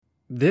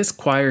This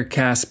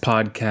Choircast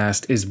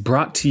podcast is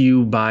brought to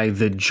you by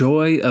The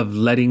Joy of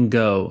Letting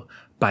Go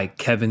by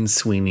Kevin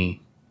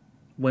Sweeney.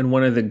 When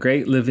one of the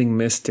great living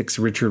mystics,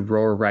 Richard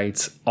Rohr,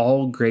 writes,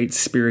 all great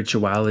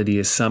spirituality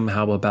is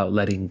somehow about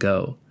letting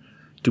go.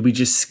 Do we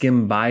just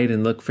skim by it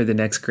and look for the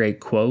next great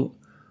quote?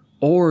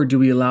 Or do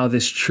we allow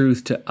this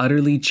truth to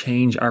utterly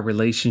change our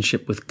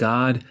relationship with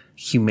God,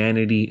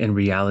 humanity, and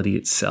reality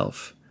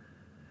itself?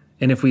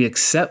 And if we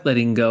accept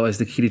letting go as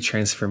the key to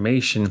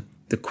transformation,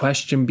 the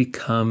question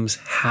becomes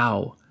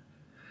how?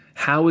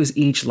 How is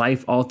each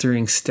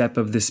life-altering step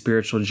of the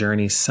spiritual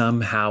journey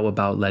somehow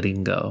about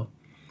letting go?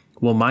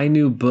 Well, my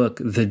new book,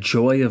 The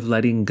Joy of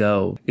Letting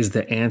Go, is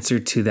the answer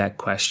to that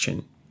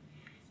question.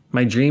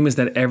 My dream is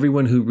that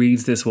everyone who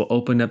reads this will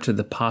open up to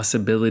the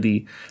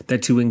possibility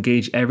that to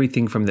engage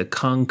everything from the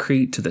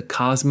concrete to the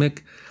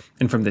cosmic,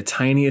 and from the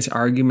tiniest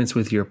arguments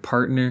with your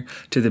partner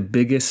to the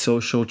biggest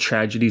social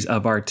tragedies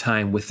of our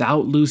time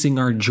without losing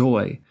our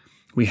joy,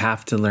 we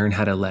have to learn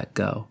how to let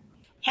go.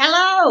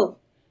 Hello,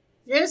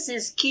 this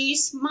is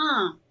Keith's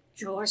mom,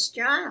 Joyce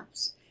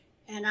Giles,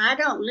 and I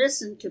don't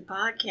listen to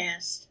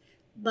podcasts,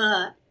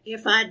 but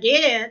if I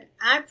did,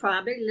 I'd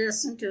probably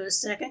listen to A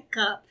Second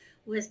Cup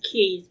with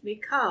Keith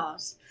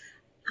because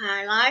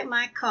I like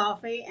my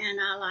coffee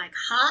and I like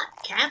hot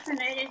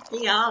caffeinated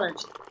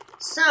theology.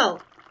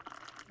 So,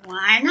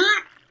 why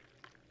not?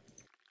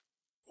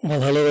 Well,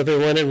 hello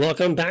everyone and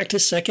welcome back to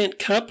Second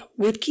Cup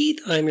with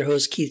Keith. I'm your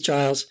host, Keith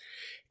Giles.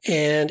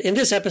 And in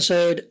this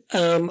episode,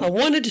 I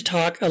wanted to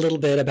talk a little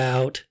bit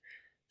about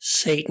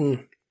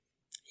Satan.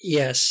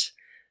 Yes,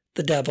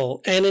 the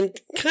devil. And in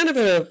kind of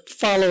a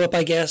follow-up,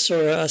 I guess,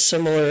 or a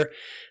similar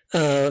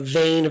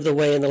vein of the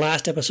way in the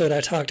last episode, I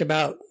talked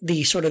about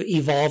the sort of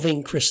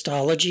evolving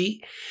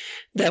Christology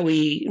that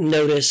we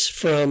notice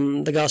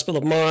from the Gospel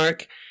of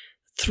Mark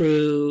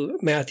through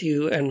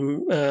Matthew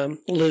and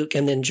Luke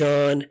and then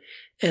John,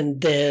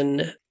 and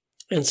then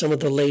in some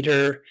of the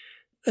later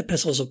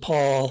epistles of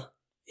Paul.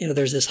 You know,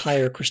 there's this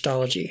higher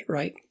Christology,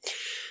 right?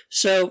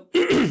 So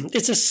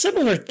it's a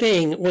similar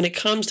thing when it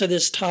comes to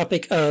this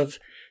topic of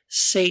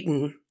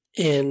Satan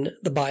in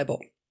the Bible.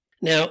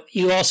 Now,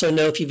 you also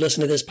know if you've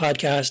listened to this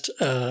podcast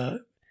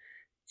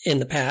in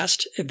the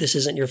past, if this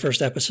isn't your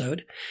first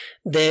episode,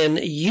 then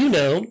you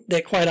know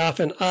that quite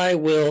often I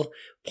will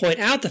point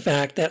out the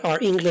fact that our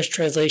English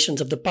translations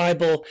of the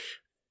Bible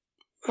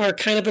are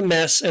kind of a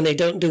mess and they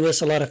don't do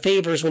us a lot of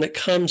favors when it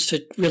comes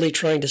to really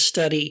trying to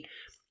study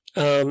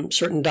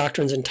certain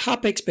doctrines and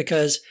topics,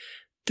 because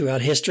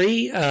throughout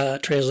history,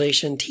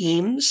 translation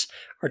teams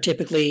are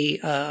typically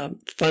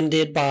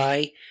funded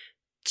by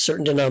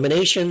certain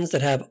denominations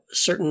that have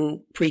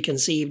certain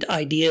preconceived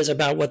ideas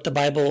about what the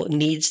Bible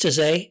needs to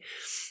say.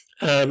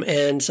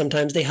 And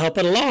sometimes they help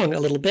it along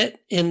a little bit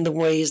in the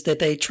ways that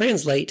they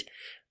translate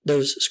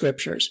those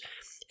scriptures.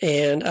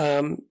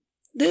 And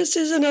this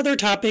is another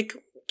topic,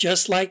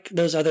 just like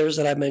those others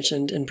that I've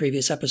mentioned in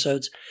previous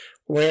episodes,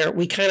 where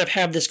we kind of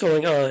have this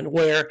going on,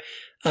 where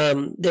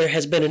there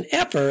has been an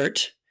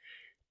effort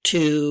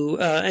to,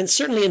 and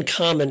certainly in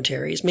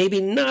commentaries,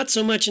 maybe not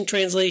so much in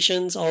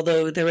translations,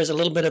 although there is a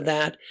little bit of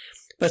that,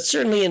 but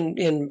certainly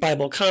in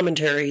Bible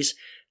commentaries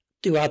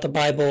throughout the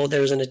Bible,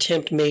 there's an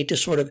attempt made to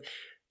sort of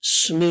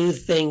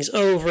smooth things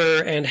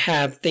over and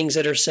have things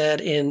that are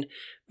said in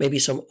maybe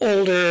some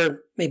older,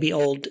 maybe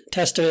Old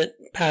Testament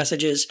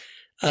passages,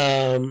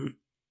 harmonize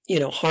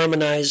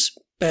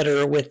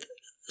better with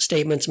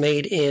statements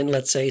made in,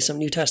 let's say, some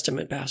New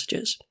Testament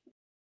passages.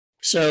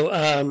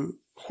 So,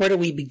 where do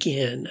we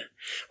begin?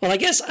 Well, I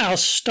guess I'll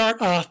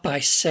start off by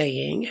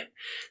saying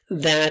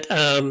that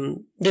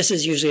this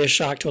is usually a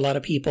shock to a lot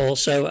of people,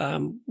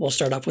 so we'll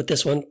start off with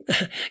this one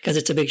because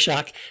it's a big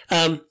shock.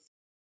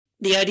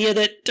 The idea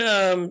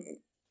that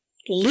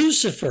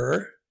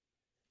Lucifer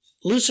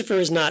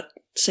is not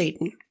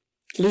Satan.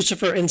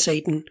 Lucifer and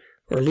Satan,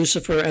 or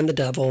Lucifer and the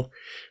devil,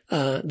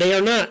 they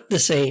are not the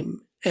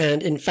same.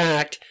 And in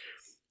fact,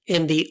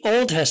 in the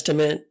Old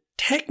Testament,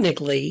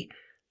 technically,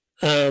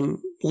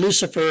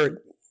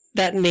 Lucifer,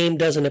 that name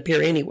doesn't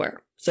appear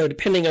anywhere. So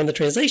depending on the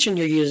translation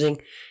you're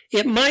using,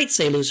 it might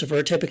say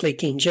Lucifer, typically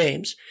King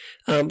James.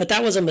 But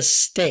that was a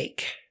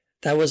mistake.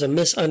 That was a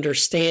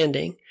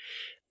misunderstanding.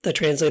 The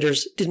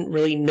translators didn't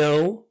really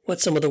know what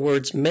some of the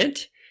words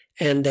meant.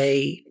 And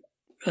they,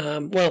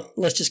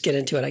 let's just get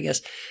into it, I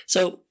guess.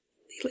 So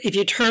if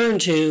you turn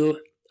to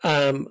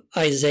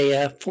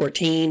Isaiah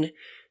 14,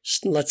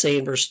 let's say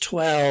in verse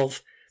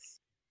 12,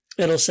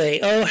 it'll say,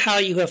 "Oh, how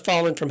you have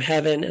fallen from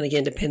heaven." And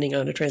again, depending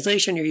on the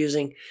translation you're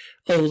using,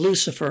 "O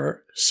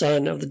Lucifer,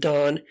 son of the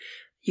dawn,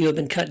 you have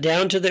been cut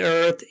down to the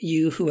earth,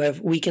 you who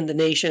have weakened the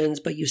nations.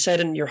 But you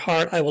said in your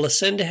heart, I will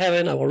ascend to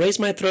heaven. I will raise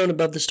my throne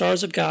above the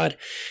stars of God.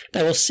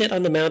 And I will sit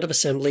on the mount of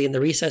assembly in the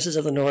recesses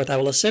of the north. I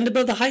will ascend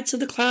above the heights of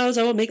the clouds.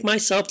 I will make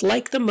myself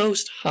like the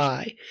Most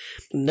High.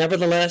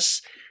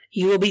 Nevertheless,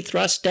 you will be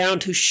thrust down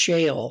to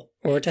Sheol,"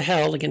 or to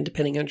hell, again,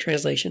 depending on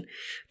translation,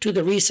 "to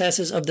the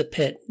recesses of the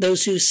pit.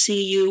 Those who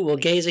see you will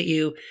gaze at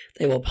you.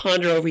 They will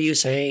ponder over you,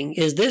 saying,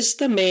 Is this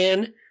the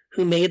man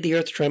who made the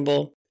earth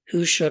tremble,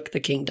 who shook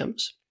the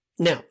kingdoms?"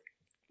 Now,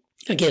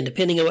 Again,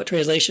 depending on what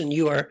translation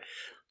you are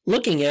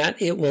looking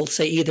at, it will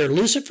say either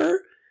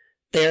Lucifer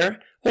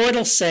there, or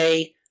it'll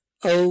say,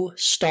 O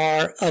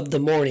star of the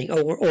morning,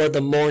 or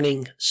the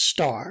morning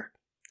star.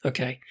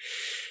 Okay.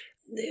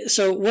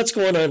 So what's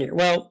going on here?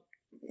 Well,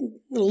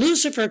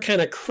 Lucifer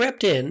kind of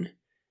crept in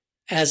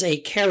as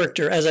a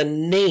character, as a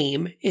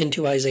name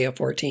into Isaiah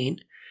 14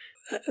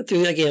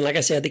 through, again, like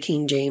I said, the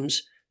King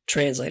James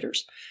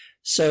translators.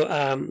 So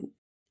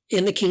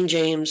in the King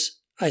James,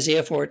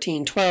 Isaiah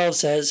 14:12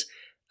 says,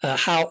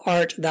 how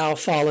art thou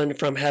fallen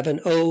from heaven,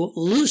 O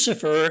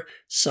Lucifer,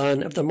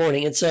 son of the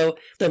morning. And so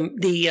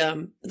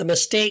the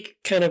mistake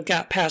kind of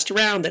got passed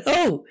around that,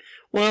 oh,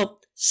 well,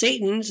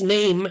 Satan's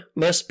name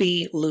must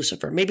be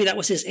Lucifer. Maybe that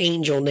was his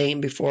angel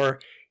name before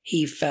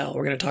he fell.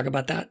 We're going to talk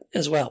about that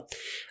as well.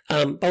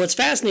 But what's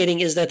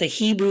fascinating is that the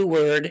Hebrew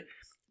word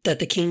that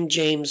the King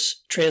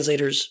James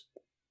translators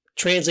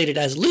translated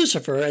as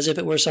Lucifer, as if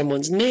it were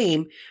someone's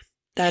name,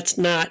 that's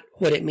not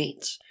what it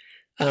means.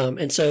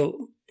 And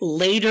so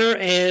later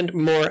and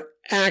more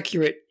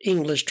accurate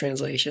English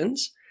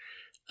translations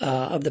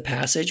of the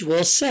passage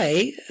will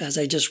say, as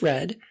I just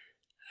read,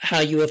 how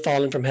you have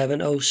fallen from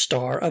heaven, O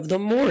star of the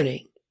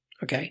morning.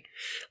 Okay.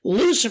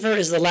 Lucifer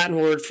is the Latin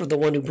word for the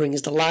one who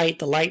brings the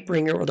light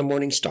bringer, or the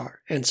morning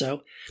star. And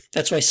so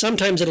that's why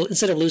sometimes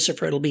instead of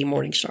Lucifer, it'll be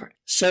morning star.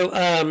 So,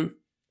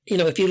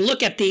 if you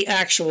look at the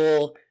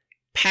actual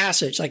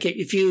passage, like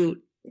if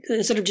you,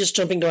 instead of just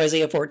jumping to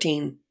Isaiah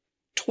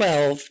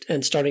 14:12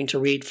 and starting to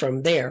read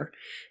from there,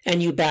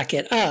 and you back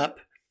it up,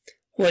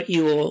 what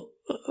you will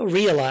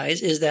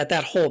realize is that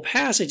whole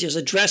passage is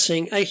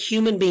addressing a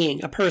human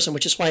being, a person,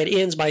 which is why it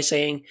ends by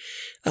saying,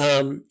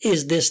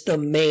 is this the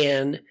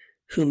man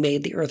who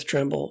made the earth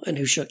tremble and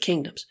who shook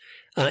kingdoms?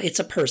 It's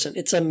a person,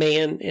 it's a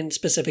man, and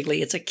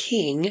specifically it's a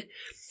king,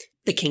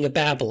 the king of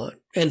Babylon.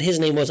 And his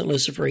name wasn't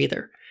Lucifer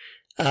either.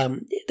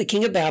 The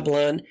king of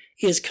Babylon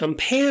is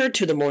compared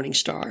to the morning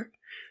star.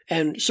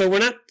 And so we're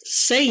not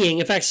saying,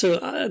 in fact,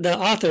 the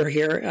author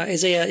here,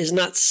 Isaiah, is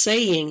not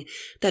saying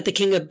that the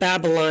king of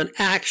Babylon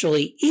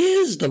actually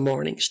is the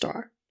morning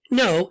star.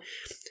 No,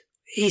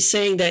 he's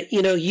saying that,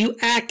 you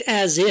act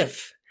as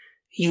if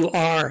you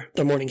are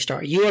the morning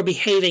star. You are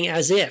behaving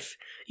as if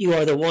you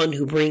are the one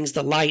who brings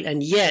the light,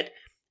 and yet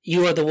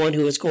you are the one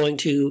who is going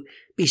to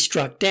be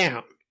struck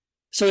down.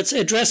 So it's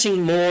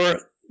addressing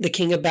more the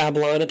king of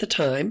Babylon at the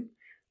time,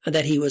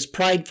 that he was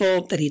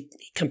prideful, that he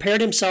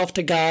compared himself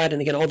to God.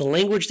 And again, all the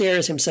language there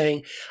is him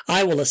saying,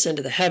 I will ascend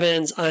to the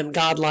heavens, I'm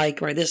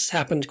godlike, right? This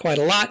happened quite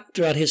a lot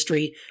throughout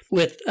history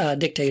with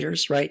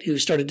dictators, right, who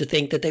started to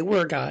think that they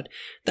were God.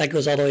 That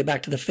goes all the way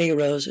back to the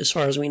pharaohs, as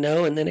far as we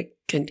know, and then it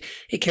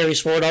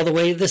carries forward all the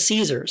way to the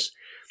Caesars,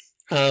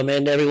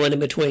 and everyone in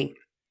between.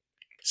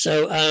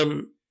 So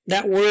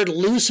that word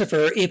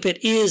Lucifer, if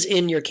it is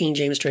in your King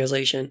James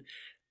translation,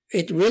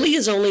 it really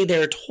is only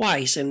there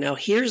twice. And now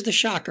here's the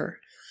shocker.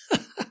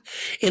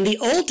 In the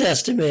Old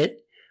Testament,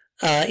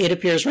 it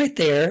appears right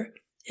there,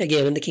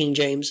 again in the King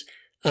James,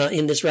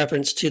 in this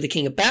reference to the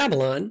king of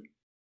Babylon,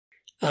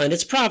 and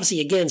it's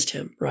prophecy against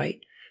him, right?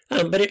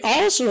 But it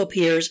also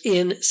appears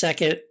in 2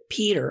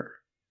 Peter,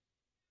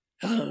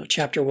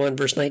 chapter 1,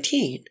 verse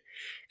 19.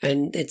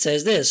 And it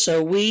says this,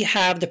 so we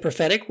have the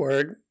prophetic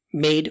word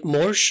made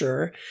more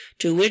sure,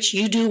 to which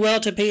you do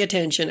well to pay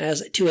attention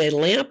as to a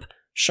lamp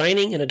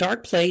shining in a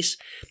dark place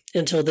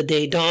until the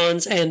day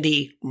dawns and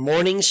the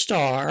morning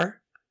star,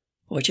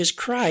 which is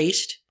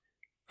Christ,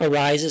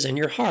 arises in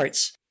your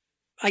hearts.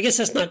 I guess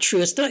that's not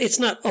true. It's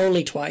not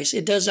only twice.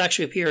 It does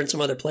actually appear in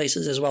some other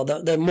places as well.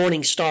 The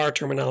morning star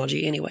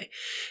terminology, anyway.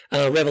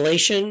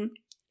 Revelation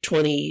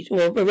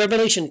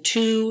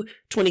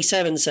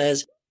 2:27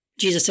 says,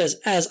 Jesus says,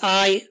 as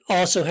I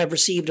also have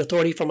received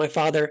authority from my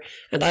Father,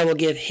 and I will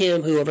give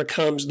him who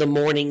overcomes the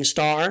morning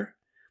star.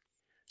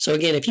 So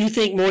again, if you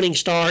think morning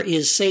star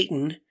is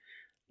Satan,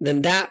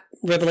 then that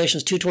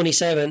Revelations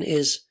 2:27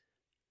 is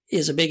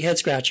a big head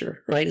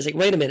scratcher, right? It's like,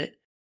 wait a minute.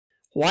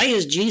 Why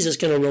is Jesus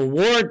going to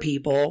reward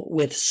people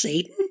with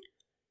Satan?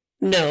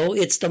 No,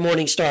 it's the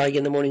morning star.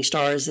 Again, the morning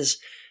star is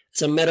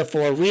it's a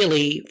metaphor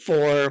really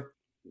for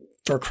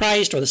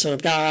Christ or the Son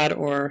of God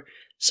or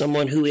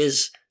someone who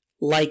is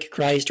like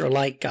Christ or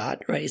like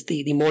God, right? It's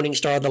the morning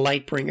star, the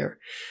light bringer.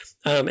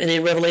 And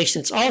in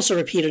Revelation, it's also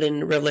repeated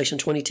in Revelation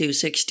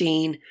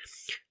 22:16,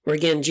 where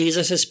again,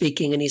 Jesus is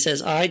speaking and he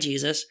says, I,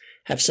 Jesus,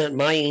 have sent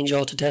my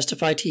angel to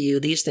testify to you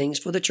these things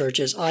for the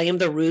churches. I am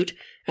the root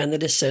and the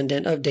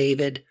descendant of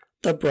David,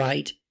 the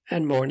bright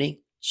and morning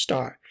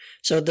star.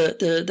 So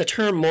the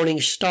term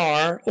morning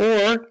star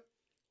or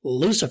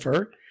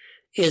Lucifer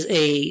is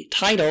a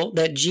title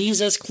that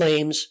Jesus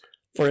claims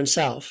for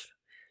himself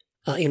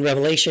in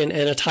Revelation,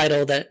 and a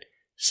title that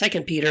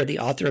 2 Peter, the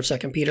author of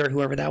 2 Peter,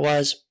 whoever that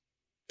was,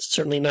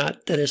 certainly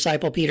not the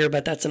disciple Peter,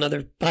 but that's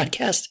another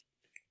podcast.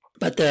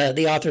 But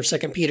the author of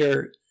 2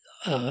 Peter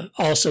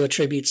also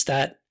attributes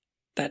that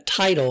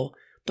title,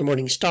 the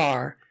morning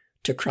star,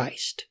 to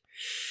Christ.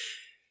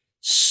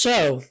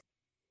 So,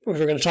 if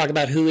we're going to talk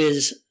about who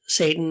is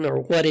Satan or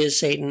what is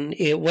Satan,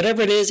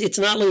 whatever it is, it's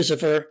not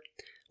Lucifer.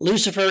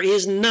 Lucifer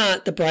is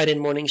not the bright and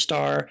morning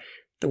star.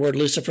 The word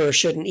Lucifer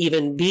shouldn't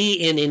even be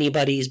in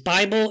anybody's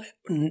Bible,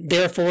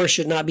 therefore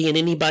should not be in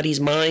anybody's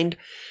mind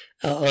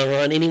or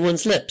on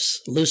anyone's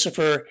lips.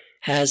 Lucifer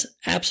has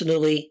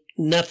absolutely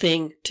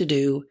nothing to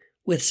do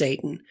with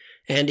Satan.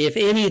 And if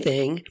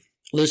anything,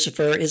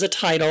 Lucifer is a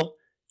title.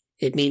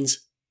 It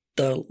means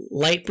the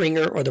light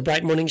bringer or the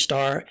bright morning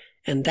star,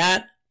 and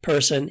that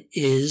person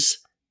is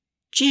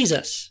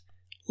Jesus.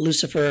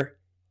 Lucifer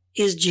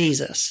is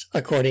Jesus,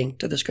 according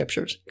to the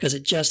scriptures, because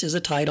it just is a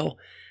title,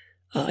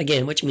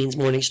 again, which means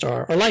morning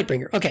star or light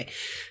bringer. Okay,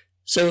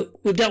 so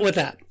we've dealt with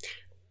that.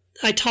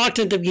 I talked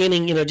at the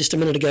beginning, just a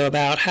minute ago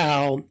about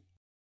how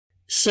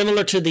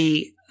similar to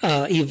the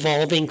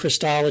evolving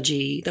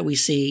Christology that we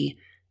see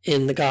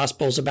in the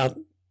Gospels about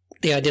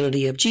the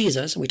identity of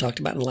Jesus, and we talked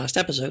about in the last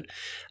episode,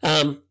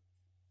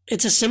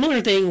 it's a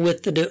similar thing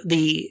with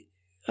the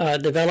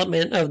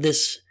development of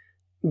this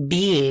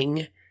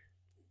being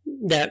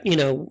that,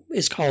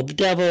 is called the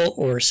devil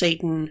or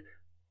Satan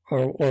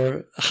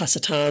or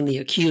Hasatan, the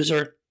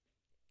accuser.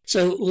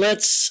 So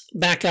let's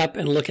back up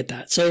and look at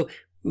that. So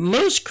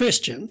most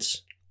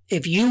Christians,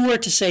 if you were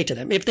to say to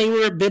them, if they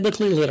were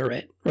biblically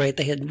literate, right,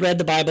 they had read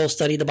the Bible,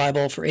 studied the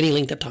Bible for any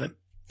length of time,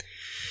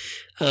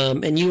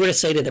 and you were to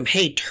say to them,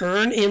 hey,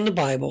 turn in the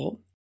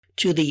Bible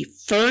to the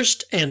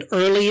first and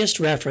earliest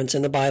reference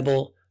in the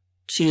Bible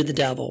to the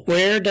devil.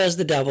 Where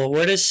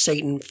does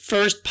Satan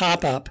first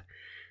pop up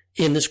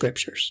in the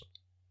scriptures?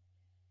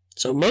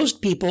 So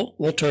most people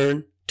will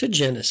turn to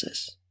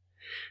Genesis.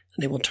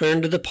 And they will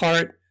turn to the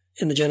part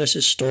in the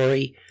Genesis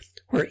story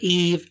where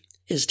Eve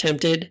is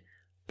tempted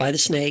by the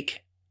snake,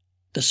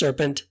 the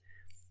serpent,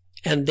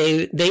 and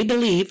they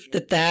believe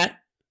that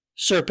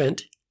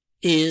serpent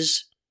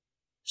is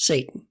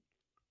Satan.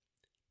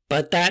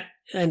 But that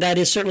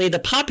is certainly the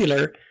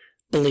popular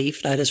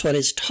belief. That is what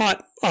is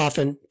taught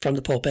often from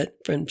the pulpit,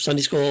 from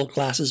Sunday school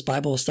classes,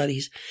 Bible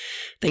studies,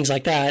 things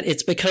like that.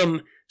 It's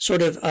become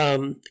sort of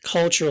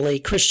culturally,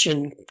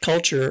 Christian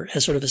culture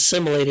has sort of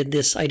assimilated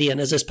this idea.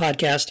 And as this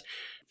podcast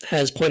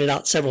has pointed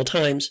out several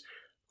times,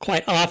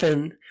 quite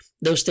often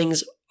those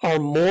things are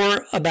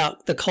more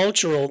about the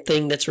cultural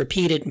thing that's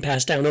repeated and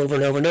passed down over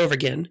and over and over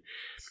again.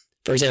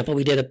 For example,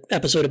 we did an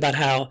episode about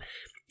how,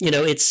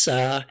 it's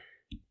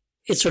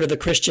sort of a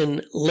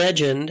Christian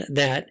legend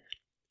that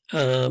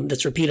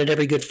that's repeated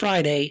every Good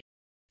Friday,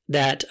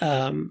 that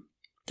on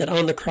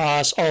the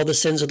cross all the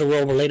sins of the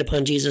world were laid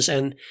upon Jesus,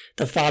 and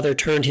the Father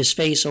turned his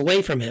face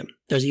away from him.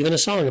 There's even a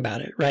song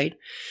about it, right?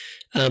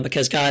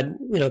 Because God,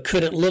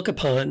 couldn't look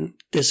upon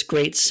this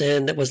great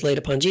sin that was laid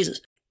upon Jesus.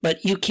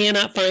 But you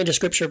cannot find a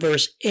scripture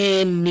verse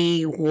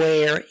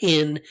anywhere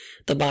in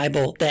the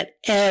Bible that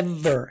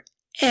ever,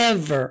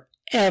 ever,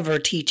 ever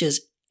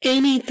teaches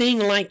anything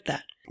like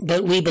that.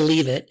 But we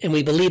believe it, and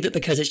we believe it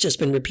because it's just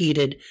been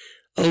repeated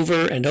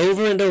over and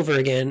over and over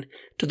again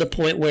to the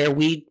point where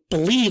we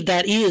believe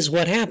that is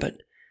what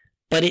happened.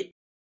 But it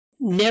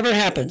never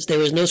happens.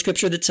 There is no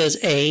scripture that says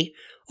A,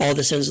 all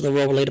the sins of the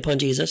world were laid upon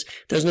Jesus.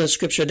 There's no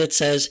scripture that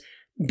says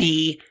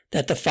B,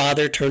 that the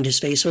Father turned his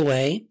face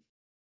away.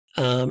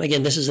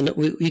 Again, this is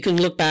you can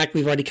look back.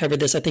 We've already covered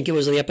this. I think it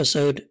was the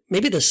episode,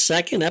 maybe the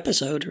second or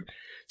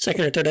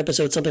third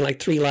episode, something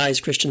like 3 Lies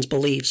Christians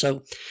Believe.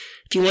 So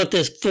if you want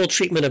this full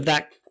treatment of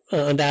that,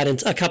 on that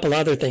and a couple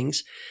other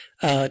things,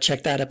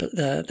 check that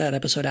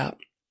episode out.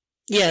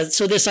 Yeah,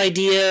 so this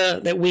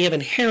idea that we have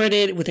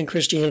inherited within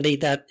Christianity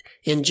that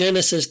in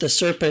Genesis the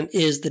serpent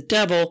is the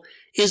devil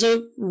is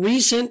a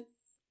recent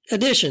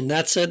addition.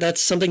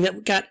 That's something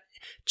that got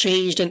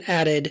changed and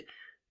added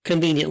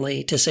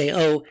conveniently to say,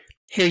 oh,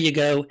 here you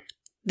go,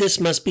 this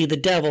must be the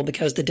devil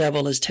because the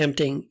devil is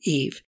tempting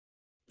Eve.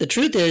 The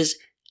truth is,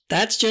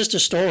 that's just a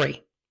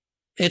story.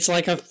 It's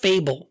like a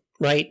fable,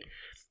 right?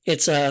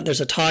 There's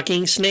a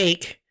talking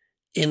snake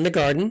in the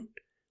garden,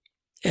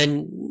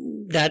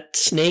 and that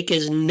snake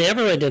is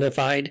never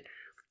identified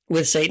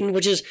with Satan,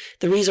 which is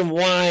the reason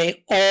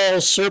why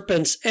all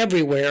serpents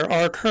everywhere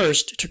are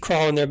cursed to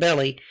crawl in their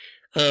belly.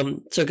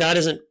 So God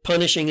isn't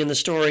punishing in the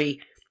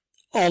story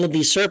all of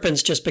these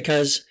serpents just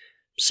because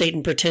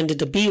Satan pretended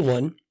to be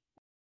one,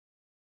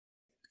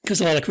 because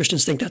a lot of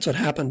Christians think that's what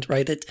happened,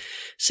 right? That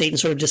Satan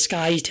sort of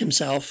disguised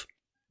himself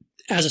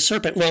as a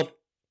serpent. Well,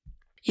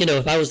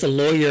 if I was the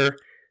lawyer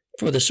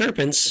for the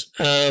serpents,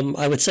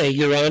 I would say,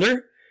 Your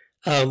Honor,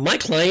 my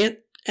client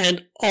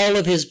and all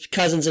of his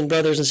cousins and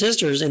brothers and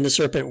sisters in the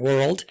serpent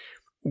world,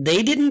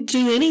 they didn't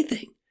do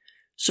anything.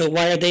 So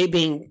why are they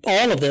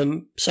all of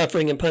them,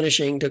 suffering and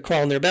punishing to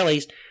crawl in their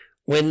bellies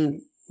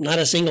when not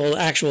a single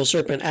actual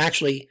serpent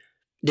actually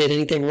did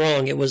anything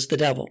wrong? It was the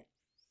devil.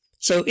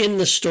 So in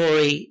the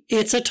story,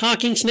 it's a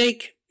talking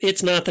snake.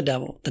 It's not the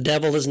devil. The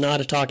devil is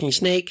not a talking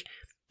snake.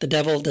 The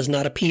devil does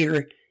not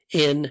appear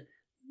in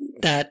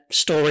that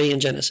story in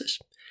Genesis.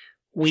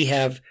 We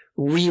have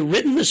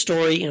rewritten the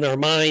story in our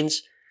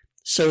minds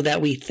so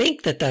that we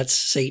think that that's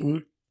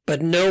Satan,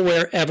 but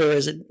nowhere ever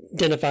is it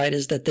identified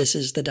as that this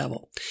is the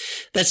devil.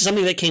 That's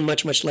something that came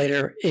much, much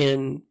later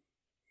in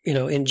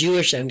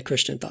Jewish and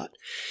Christian thought.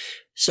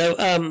 So,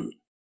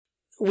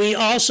 we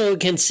also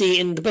can see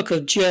in the book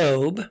of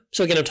Job,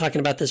 so again, I'm talking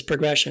about this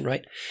progression,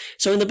 right?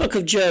 So in the book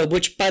of Job,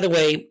 which, by the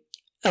way,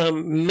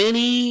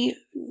 many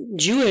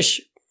Jewish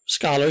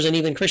scholars and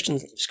even Christian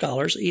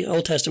scholars,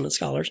 Old Testament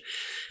scholars,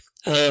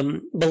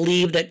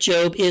 believe that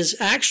Job is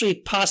actually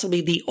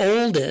possibly the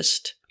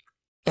oldest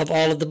of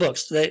all of the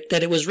books, that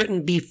it was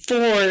written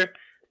before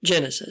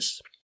Genesis.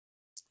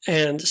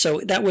 And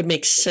so that would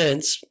make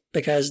sense,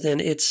 because then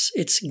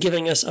it's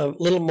giving us a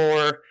little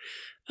more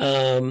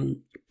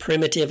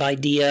primitive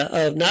idea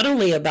of not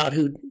only about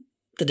who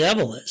the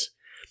devil is,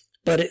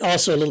 but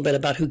also a little bit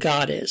about who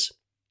God is.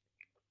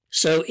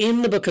 So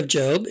in the book of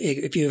Job,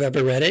 if you've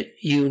ever read it,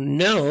 you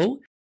know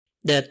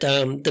that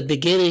the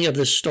beginning of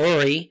the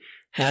story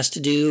has to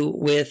do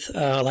with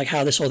like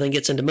how this whole thing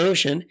gets into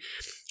motion,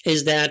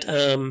 is that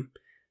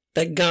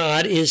that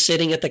God is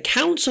sitting at the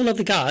council of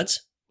the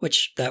gods,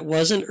 which that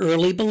was an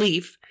early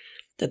belief,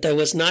 that there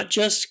was not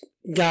just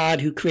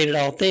God who created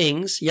all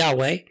things,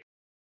 Yahweh,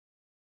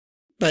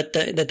 but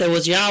that there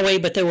was Yahweh,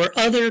 but there were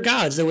other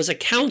gods. There was a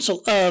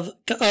council of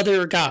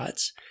other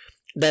gods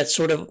that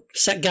sort of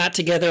got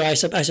together, I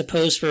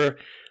suppose, for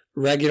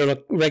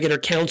regular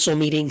council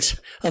meetings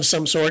of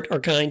some sort or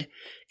kind.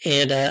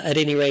 And at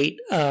any rate,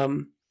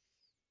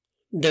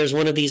 there's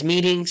one of these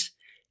meetings,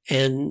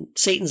 and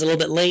Satan's a little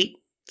bit late,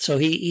 so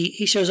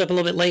he shows up a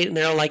little bit late, and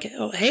they're all like,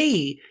 "Oh,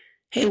 hey,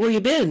 where you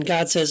been?"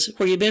 God says,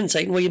 "Where you been,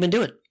 Satan? What you been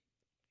doing?"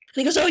 And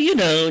he goes,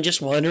 "Oh,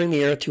 just wandering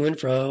the earth to and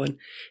fro. And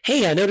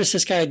hey, I noticed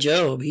this guy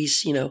Job.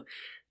 He's,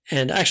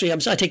 and actually, I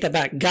take that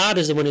back. God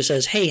is the one who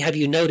says, hey, have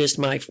you noticed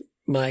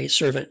my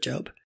servant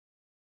Job?"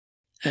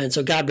 And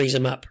so God brings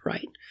him up,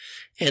 right?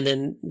 And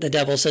then the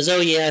devil says,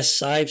 "Oh,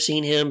 yes, I've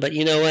seen him, but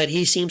you know what?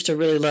 He seems to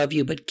really love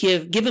you, but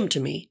give him to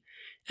me,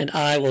 and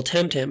I will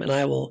tempt him, and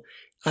I will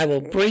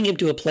bring him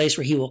to a place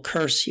where he will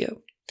curse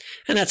you."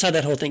 And that's how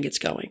that whole thing gets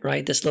going,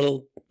 right? This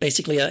little,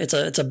 basically,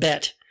 it's a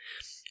bet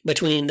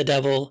between the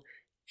devil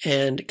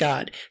and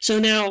God. So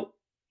now,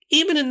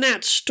 even in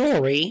that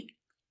story,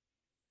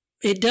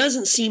 it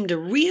doesn't seem to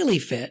really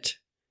fit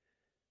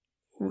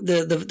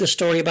the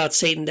story about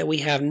Satan that we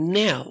have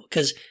now,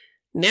 because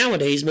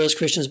nowadays most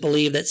Christians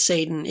believe that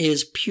Satan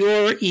is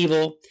pure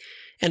evil.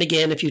 And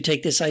again, if you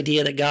take this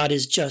idea that God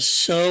is just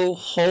so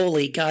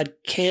holy, God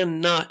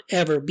cannot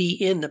ever be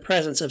in the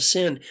presence of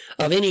sin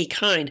of any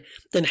kind,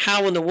 then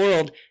how in the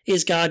world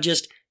is God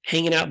just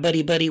hanging out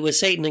buddy-buddy with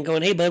Satan and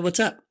going, "Hey, bud, what's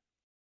up?"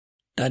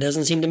 That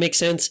doesn't seem to make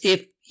sense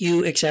if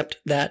you accept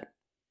that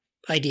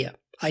idea.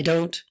 I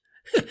don't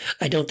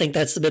think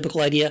that's the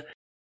biblical idea,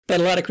 but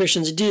a lot of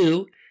Christians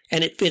do,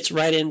 and it fits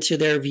right into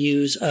their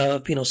views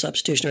of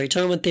substitutionary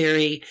atonement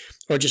theory,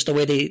 or just the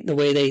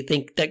way they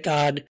think that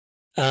God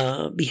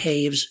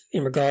behaves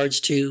in regards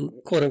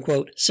to quote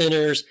unquote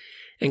sinners,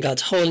 and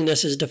God's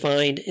holiness is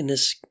defined in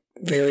this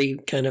very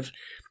kind of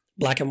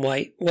black and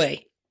white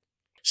way.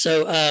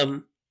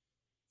 So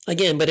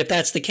again, but if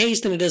that's the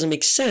case, then it doesn't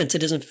make sense. It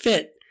doesn't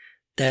fit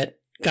that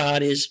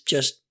God is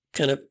just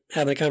kind of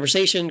having a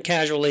conversation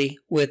casually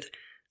with,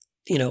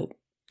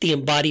 the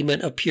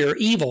embodiment of pure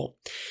evil.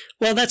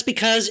 Well, that's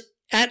because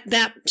at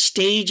that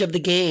stage of the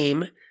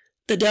game,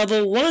 the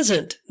devil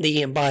wasn't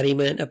the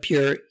embodiment of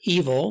pure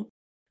evil.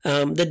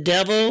 The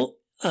devil,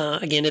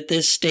 again, at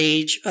this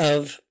stage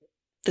of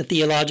the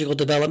theological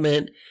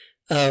development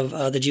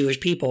of the Jewish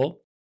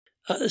people,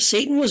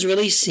 Satan was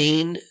really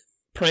seen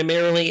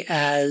primarily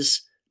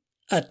as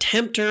a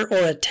tempter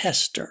or a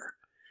tester.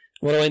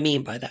 What do I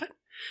mean by that?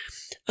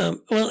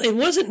 Well, it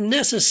wasn't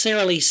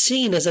necessarily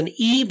seen as an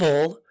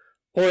evil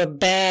or a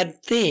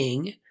bad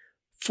thing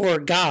for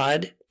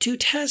God to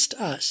test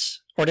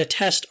us or to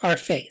test our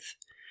faith.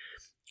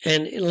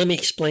 And let me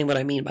explain what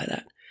I mean by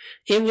that.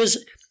 It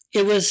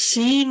was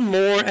seen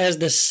more as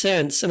the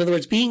sense, in other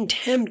words, being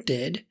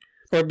tempted,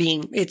 or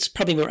it's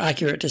probably more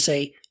accurate to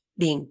say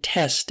being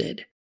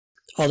tested,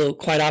 although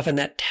quite often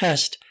that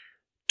test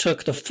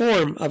took the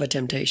form of a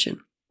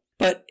temptation.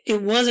 But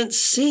it wasn't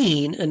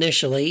seen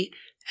initially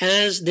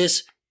as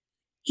this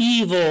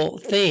evil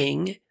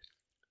thing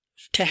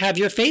to have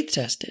your faith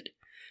tested.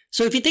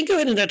 So if you think of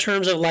it in the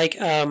terms of like,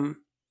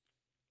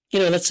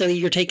 let's say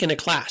you're taking a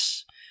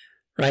class,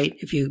 right?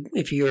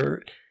 If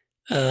you're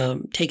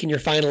taking your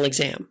final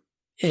exam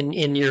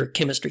in your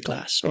chemistry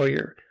class or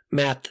your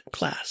math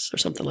class or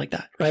something like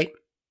that, right?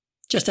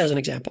 Just as an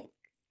example.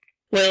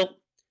 Well,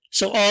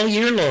 so all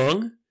year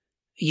long,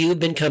 you've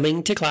been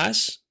coming to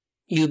class,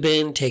 you've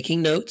been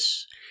taking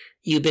notes,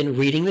 you've been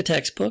reading the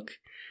textbook,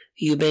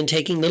 you've been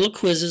taking little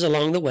quizzes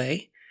along the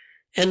way,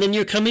 and then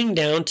you're coming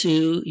down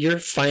to your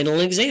final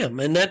exam.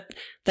 And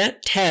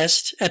that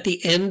test at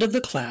the end of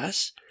the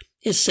class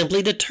is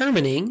simply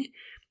determining,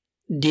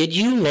 did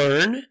you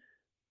learn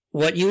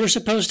what you were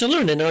supposed to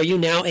learn? And are you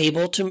now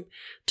able to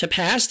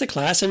pass the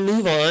class and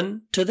move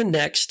on to the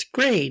next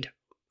grade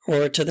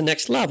or to the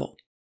next level?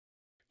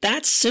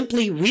 That's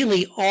simply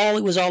really all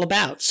it was all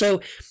about.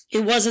 So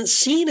it wasn't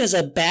seen as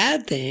a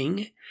bad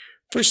thing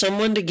for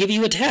someone to give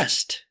you a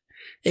test.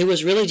 It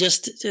was really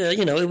just,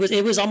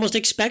 it was almost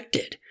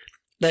expected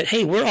that,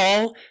 hey, we're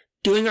all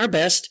doing our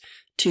best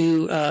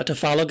to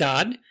follow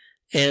God,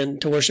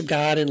 and to worship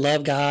God and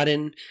love God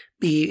and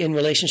be in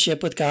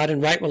relationship with God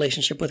and right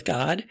relationship with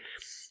God.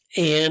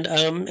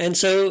 And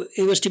so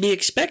it was to be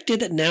expected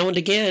that now and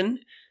again,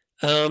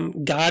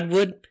 God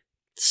would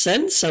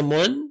send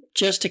someone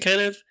just to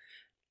kind of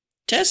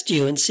test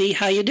you and see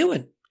how you're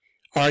doing.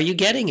 Are you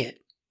getting it?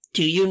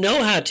 Do you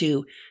know how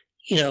to,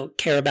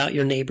 care about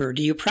your neighbor?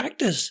 Do you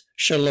practice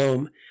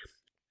shalom?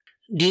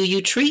 Do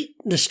you treat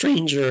the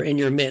stranger in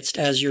your midst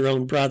as your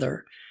own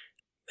brother?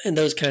 And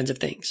those kinds of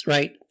things,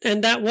 right?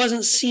 And that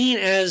wasn't seen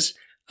as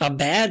a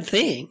bad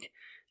thing.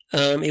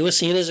 It was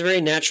seen as a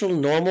very natural,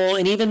 normal,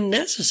 and even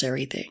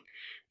necessary thing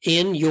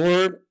in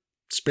your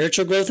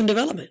spiritual growth and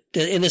development.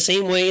 In the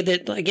same way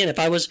that, again, if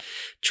I was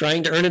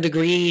trying to earn a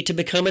degree to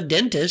become a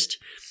dentist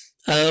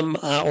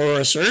or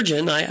a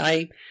surgeon,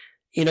 I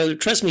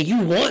trust me,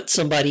 you want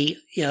somebody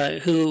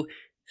who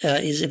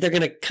is, if they're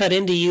going to cut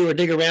into you or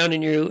dig around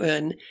in you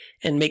and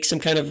make some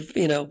kind of,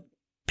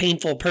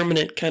 painful,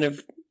 permanent kind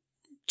of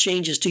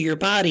changes to your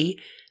body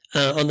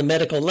on the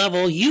medical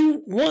level,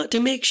 you want to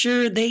make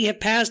sure they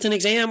have passed an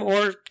exam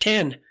or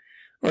 10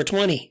 or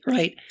 20,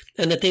 right?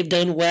 And that they've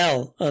done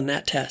well on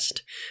that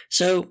test.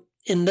 So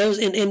in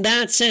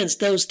that sense,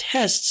 those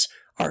tests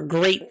are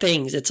great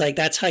things. It's like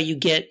that's how you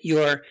get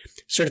your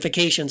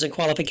certifications and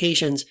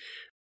qualifications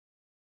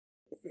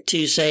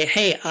to say,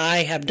 hey, I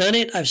have done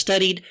it, I've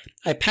studied,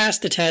 I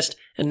passed the test,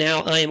 and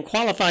now I am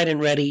qualified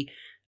and ready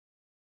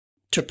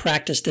to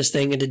practice this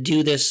thing and to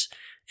do this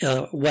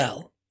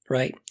well,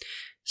 right?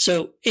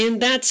 So in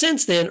that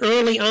sense then,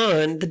 early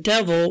on, the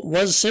devil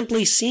was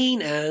simply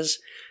seen as,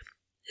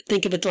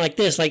 think of it like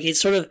this, like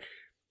it's sort of,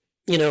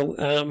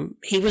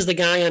 he was the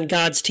guy on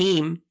God's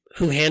team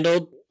who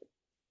handled,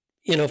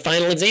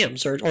 final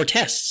exams or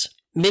tests,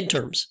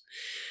 midterms,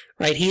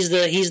 right? He's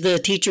the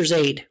teacher's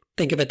aide.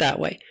 Think of it that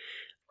way.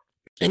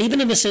 And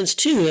even in the sense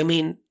too, I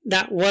mean,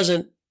 that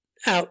wasn't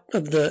out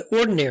of the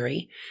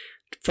ordinary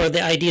for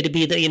the idea to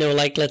be that,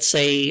 like let's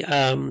say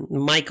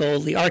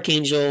Michael, the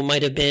archangel,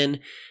 might have been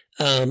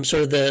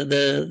sort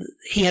of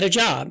he had a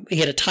job, he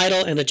had a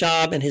title and a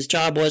job, and his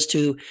job was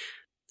to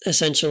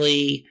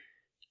essentially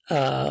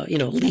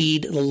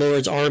lead the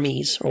Lord's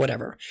armies or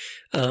whatever.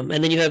 And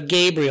then you have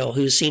Gabriel,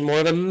 who's seen more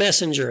of a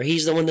messenger.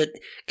 He's the one that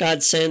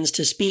God sends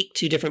to speak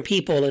to different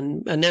people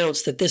and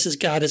announce that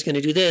God is going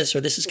to do this,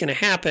 or this is going to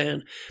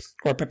happen,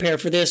 or prepare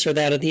for this or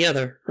that or the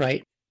other,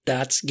 right?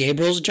 That's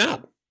Gabriel's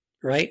job,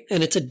 right?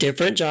 And it's a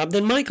different job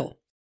than Michael.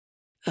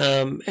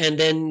 And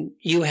then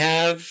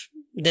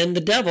then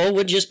the devil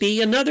would just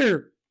be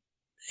another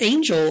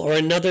angel or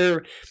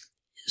another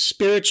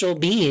spiritual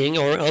being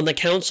or on the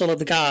council of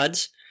the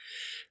gods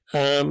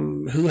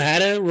who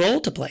had a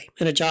role to play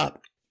and a job.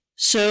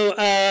 So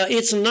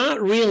it's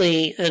not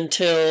really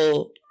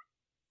until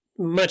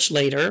much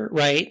later,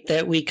 right,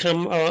 that we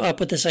come up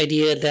with this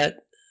idea that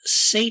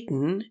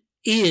Satan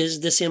is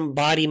this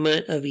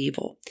embodiment of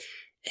evil.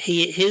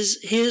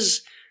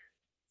 His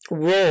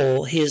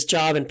role, his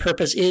job and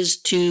purpose is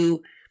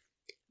to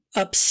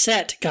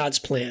upset God's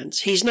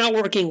plans. He's not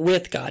working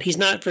with God. He's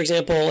not, for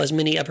example, as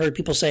many I've heard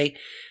people say,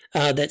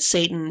 that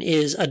Satan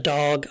is a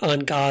dog on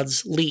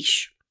God's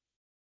leash.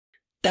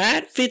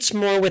 That fits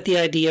more with the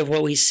idea of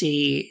what we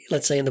see,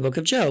 let's say, in the book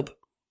of Job.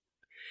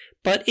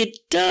 But it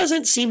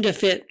doesn't seem to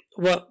fit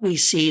what we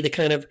see, the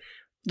kind of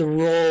the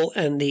role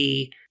and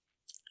the,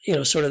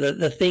 sort of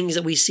the things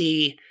that we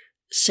see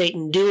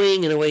Satan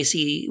doing and the way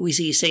we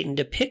see Satan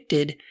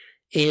depicted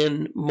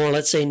in more,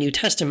 let's say, New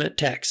Testament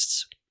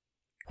texts.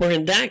 Where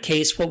in that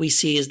case, what we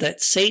see is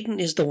that Satan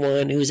is the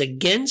one who's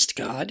against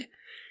God.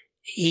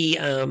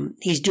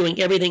 He's doing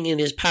everything in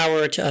his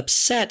power to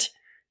upset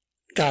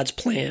God's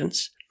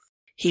plans.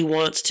 He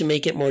wants to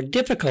make it more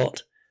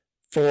difficult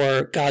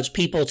for God's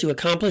people to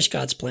accomplish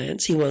God's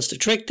plans. He wants to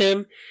trick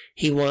them.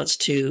 He wants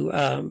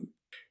to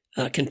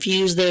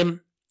confuse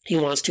them. He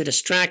wants to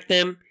distract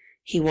them.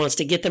 He wants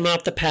to get them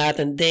off the path,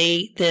 and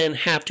they then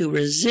have to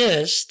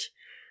resist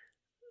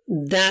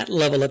that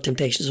level of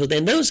temptation. So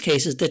in those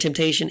cases, the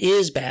temptation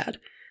is bad,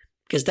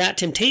 because that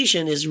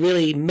temptation is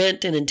really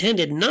meant and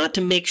intended not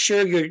to make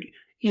sure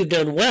you've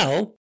done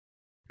well.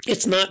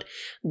 It's not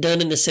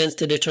done in the sense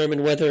to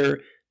determine whether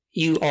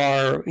you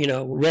are,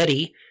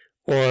 ready,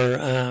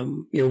 or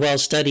you're well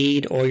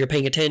studied, or you're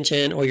paying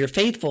attention, or you're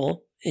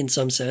faithful in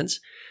some sense,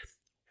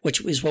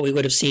 which is what we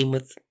would have seen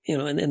with,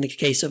 in the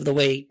case of the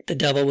way the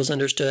devil was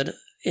understood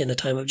in the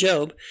time of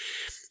Job.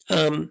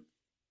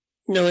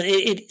 No,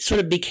 it sort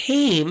of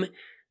became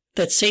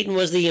that Satan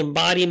was the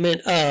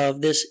embodiment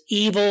of this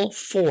evil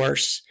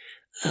force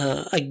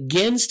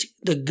against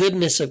the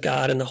goodness of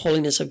God and the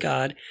holiness of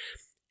God.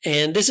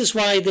 And this is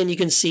why then you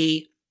can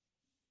see,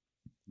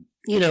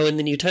 in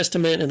the New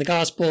Testament and the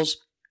Gospels,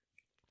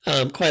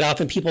 quite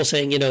often people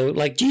saying,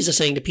 like Jesus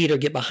saying to Peter,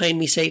 "Get behind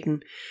me,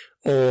 Satan,"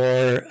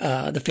 or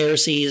the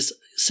Pharisees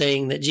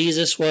saying that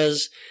Jesus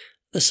was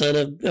the son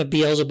of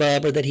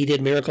Beelzebub, or that he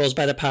did miracles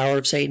by the power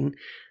of Satan.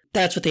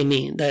 That's what they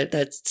mean.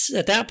 That's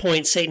at that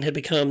point, Satan had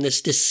become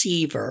this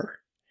deceiver,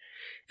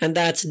 and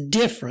that's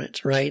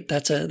different, right?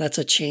 That's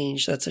a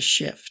change. That's a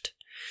shift.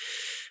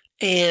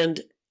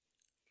 And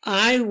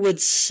I would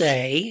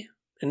say,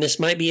 and this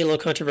might be a little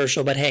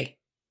controversial, but hey,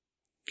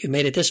 you've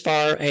made it this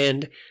far,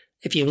 and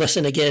if you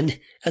listen again,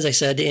 as I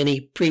said, to any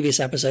previous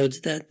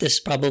episodes, that this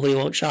probably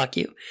won't shock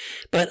you.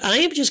 But I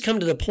have just come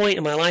to the point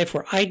in my life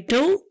where I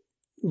don't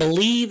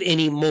believe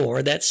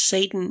anymore that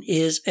Satan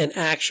is an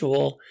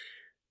actual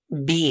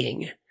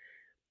being,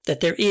 that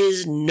there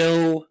is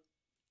no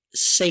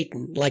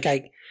Satan.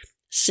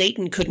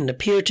 Satan couldn't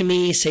appear to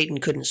me, Satan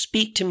couldn't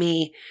speak to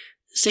me,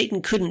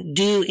 Satan couldn't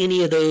do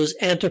any of those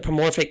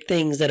anthropomorphic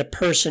things that a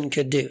person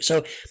could do.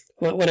 So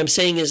what I'm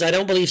saying is I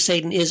don't believe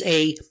Satan is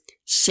a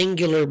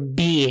singular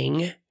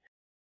being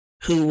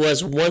who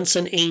was once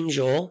an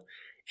angel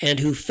and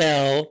who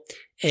fell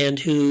and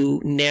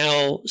who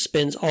now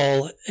spends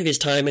all of his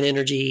time and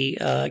energy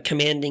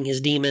commanding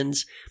his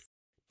demons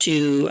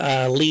to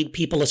lead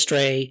people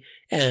astray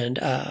and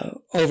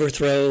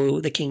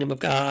overthrow the kingdom of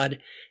God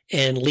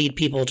and lead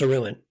people to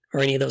ruin or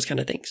any of those kind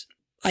of things.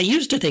 I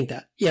used to think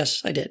that.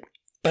 Yes, I did.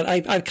 But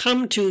I've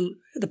come to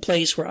the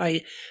place where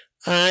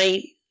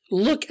I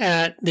look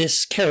at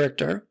this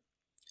character.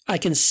 I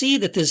can see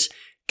that this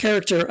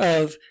character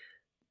of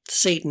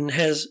Satan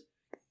has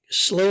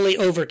slowly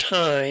over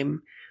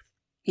time,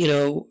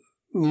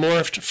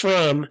 morphed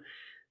from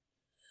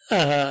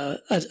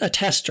a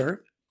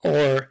tester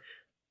or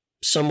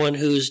someone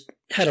who's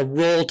had a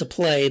role to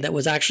play that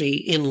was actually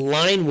in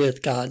line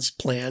with God's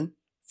plan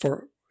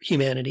for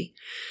humanity,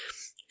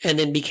 and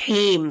then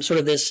became sort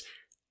of this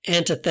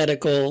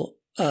antithetical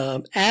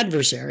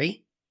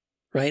adversary,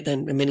 right?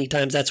 Then many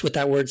times that's what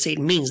that word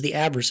Satan means, the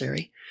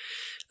adversary.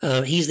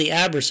 He's the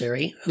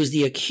adversary, who's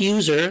the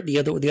accuser. The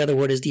other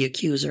word is the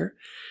accuser,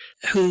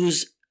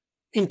 whose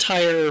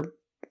entire,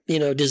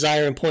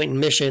 desire and point and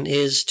mission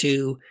is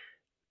to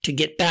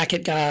get back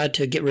at God,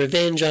 to get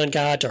revenge on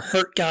God, to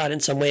hurt God in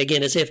some way.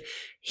 Again, as if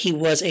he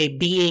was a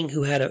being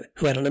who had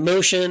an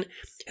emotion,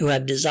 who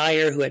had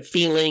desire, who had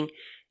feeling,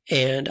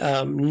 and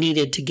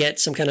needed to get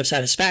some kind of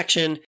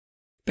satisfaction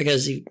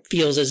because he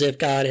feels as if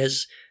God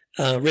has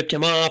ripped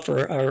him off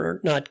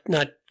or not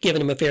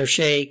given him a fair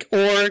shake,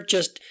 or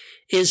just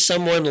is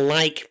someone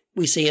like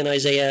we see in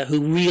Isaiah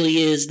who really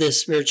is this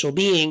spiritual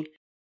being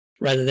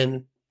rather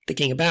than the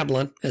king of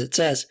Babylon, as it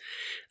says,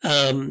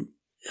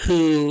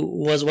 who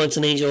was once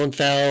an angel and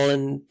fell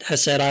and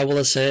has said, I will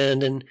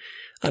ascend and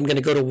I'm going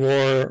to go to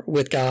war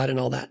with God and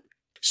all that.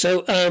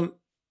 So,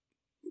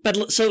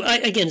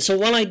 so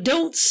while I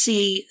don't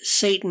see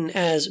Satan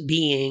as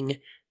being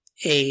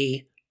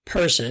a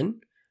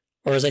person,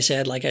 or as I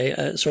said, like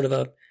a sort of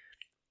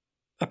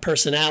a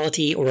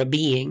personality or a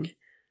being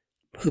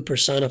who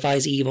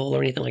personifies evil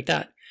or anything like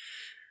that,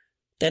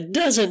 that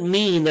doesn't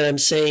mean that I'm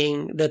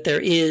saying that there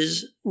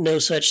is no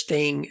such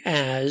thing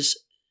as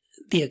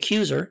the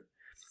accuser.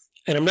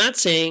 And I'm not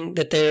saying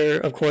that there,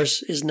 of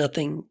course, is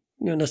nothing,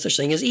 no such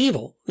thing as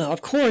evil. Now,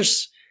 of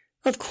course,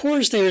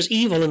 there's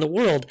evil in the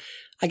world.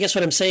 I guess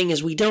what I'm saying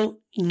is we don't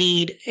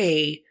need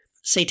a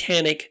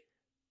satanic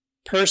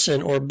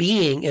person or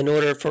being in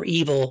order for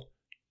evil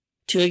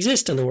to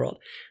exist in the world.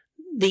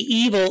 The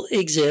evil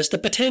exists, the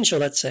potential,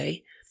 let's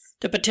say,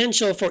 the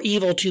potential for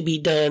evil to be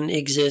done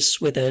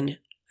exists within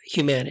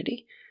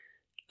humanity.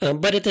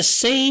 But at the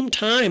same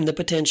time, the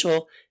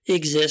potential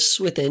exists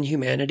within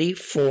humanity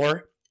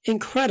for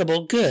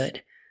incredible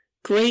good,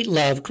 great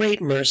love,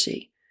 great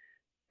mercy,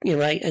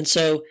 right? And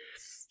so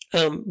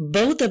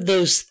both of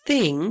those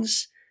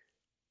things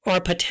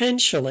are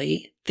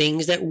potentially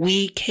things that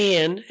we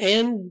can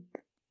and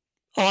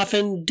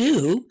often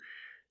do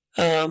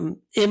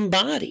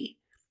embody.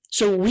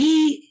 So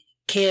we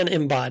can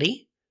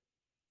embody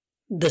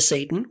the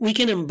Satan. We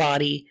can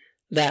embody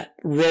that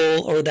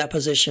role or that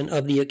position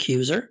of the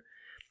accuser,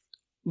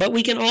 but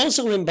we can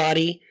also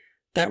embody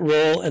that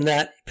role and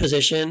that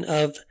position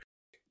of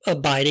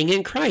abiding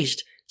in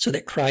Christ so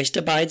that Christ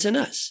abides in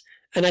us.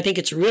 And I think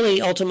it's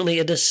really ultimately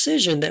a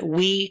decision that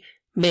we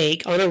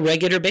make on a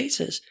regular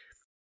basis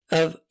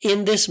of,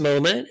 in this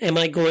moment, am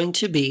I going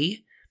to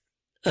be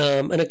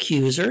an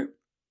accuser?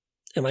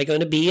 Am I going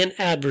to be an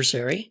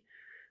adversary?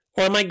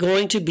 Or am I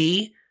going to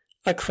be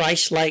a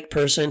Christ-like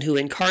person who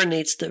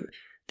incarnates the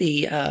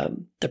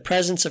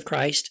presence of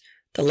Christ,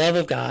 the love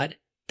of God,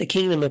 the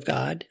kingdom of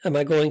God? Am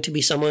I going to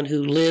be someone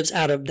who lives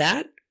out of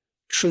that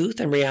truth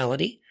and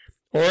reality?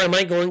 Or am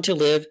I going to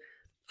live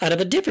out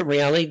of a different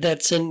reality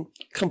that's in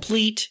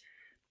complete,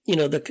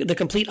 the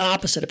complete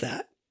opposite of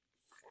that?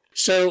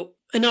 So,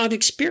 and I've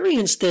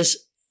experienced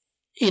this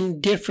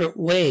in different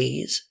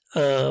ways.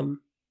 By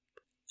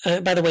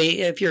the way,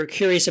 if you're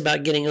curious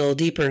about getting a little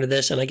deeper into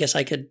this, and I guess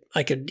I could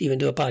even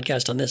do a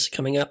podcast on this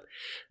coming up.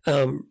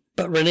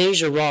 But Rene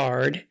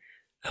Girard,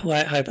 who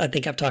I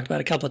think I've talked about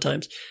a couple of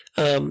times,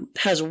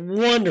 has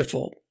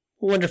wonderful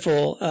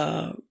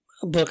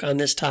book on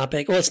this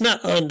topic. Well, it's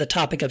not on the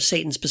topic of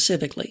Satan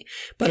specifically,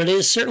 but it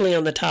is certainly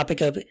on the topic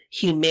of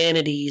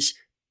humanity's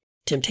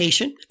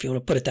temptation, if you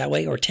want to put it that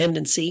way, or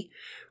tendency,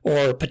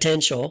 or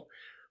potential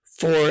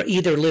for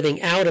either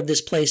living out of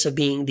this place of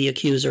being the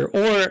accuser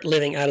or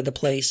living out of the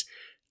place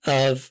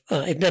of,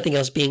 if nothing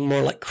else, being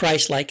more like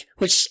Christ-like,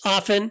 which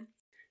often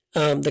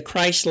the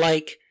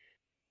Christ-like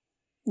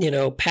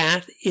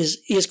path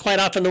is quite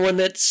often the one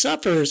that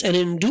suffers and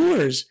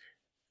endures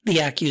the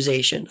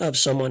accusation of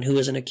someone who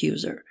is an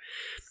accuser.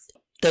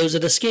 Those are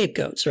the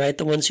scapegoats, right?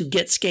 The ones who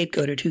get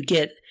scapegoated, who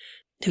get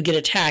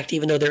attacked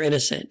even though they're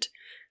innocent,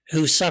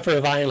 who suffer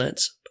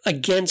violence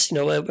against,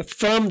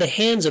 from the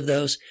hands of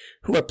those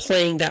who are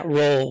playing that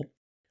role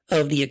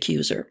of the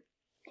accuser.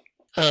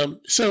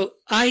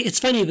 It's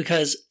funny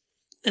because,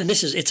 and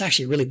it's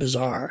actually really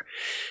bizarre,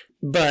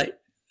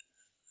 but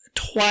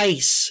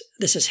twice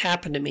this has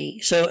happened to me.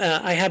 So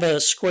I have a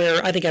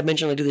square, I think I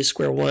mentioned I do these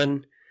square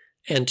 1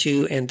 and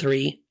 2 and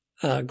 3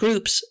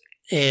 groups,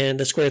 and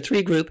the square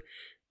 3 group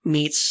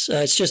meets,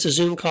 it's just a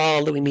Zoom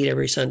call that we meet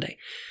every Sunday.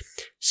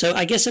 So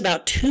I guess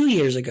about 2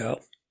 years ago,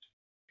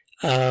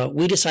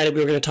 we decided we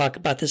were going to talk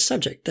about this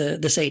subject,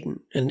 the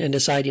Satan, and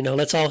decide,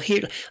 let's all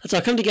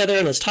come together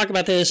and let's talk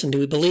about this, and do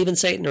we believe in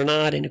Satan or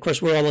not? And of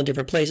course, we're all in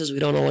different places. We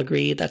don't all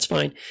agree. That's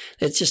fine.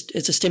 It's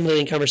a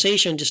stimulating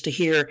conversation just to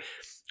hear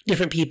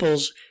different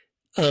people's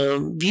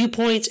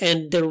viewpoints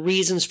and their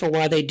reasons for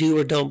why they do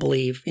or don't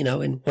believe,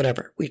 in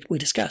whatever we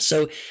discuss.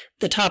 So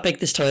the topic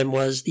this time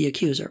was the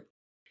accuser.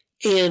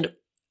 And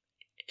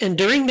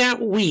during that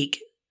week,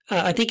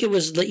 I think it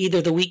was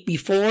either the week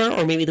before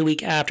or maybe the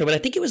week after, but I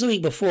think it was the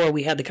week before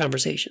we had the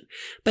conversation.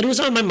 But it was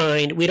on my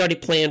mind. We'd already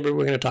planned we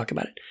were going to talk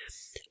about it.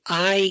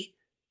 I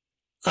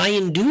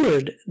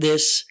endured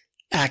this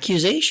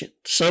accusation.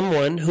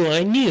 Someone who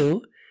I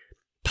knew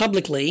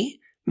publicly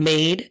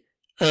made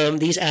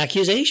these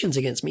accusations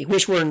against me,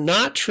 which were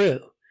not true.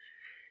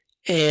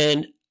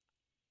 And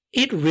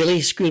it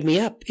really screwed me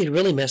up. It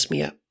really messed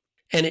me up.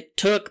 And it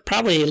took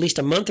probably at least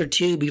a month or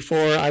two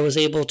before I was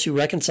able to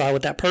reconcile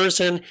with that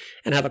person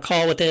and have a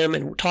call with them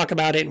and talk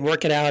about it and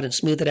work it out and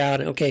smooth it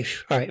out. And okay,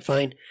 all right,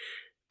 fine.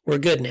 We're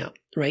good now,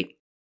 right?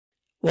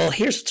 Well,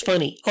 here's what's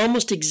funny.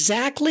 Almost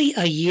exactly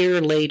a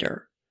year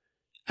later,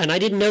 and I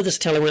didn't know this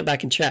until I went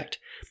back and checked,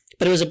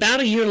 but it was about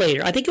a year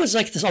later. I think it was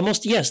like this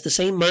almost, the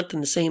same month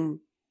and the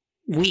same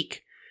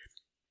week,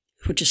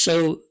 which is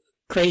so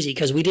crazy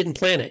because we didn't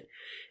plan it.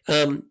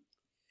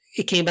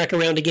 It came back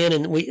around again,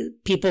 and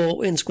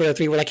people in Square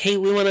 3 were like, hey,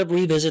 we want to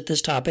revisit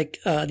this topic,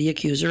 the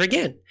accuser,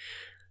 again.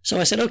 So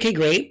I said, okay,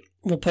 great.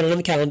 We'll put it on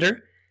the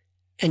calendar.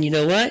 And you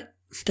know what?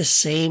 The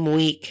same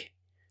week,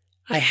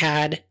 I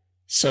had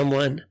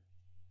someone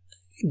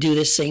do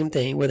this same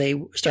thing where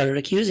they started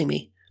accusing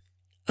me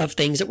of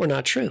things that were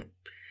not true.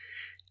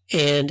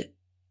 And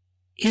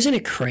isn't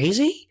it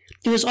crazy?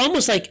 It was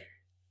almost like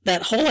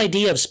that whole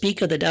idea of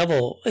speak of the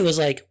devil. It was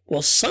like,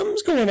 well,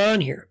 something's going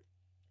on here.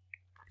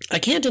 I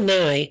can't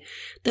deny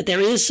that there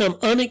is some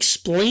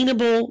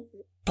unexplainable,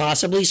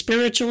 possibly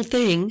spiritual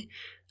thing,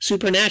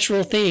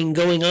 supernatural thing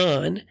going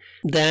on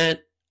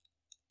that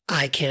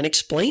I can't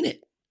explain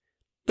it.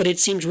 But it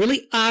seems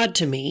really odd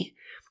to me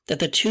that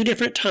the two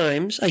different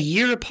times, a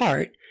year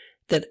apart,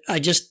 that I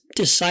just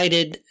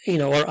decided,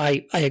 or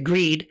I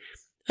agreed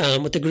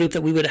with the group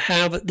that we would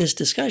have this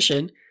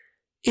discussion,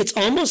 it's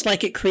almost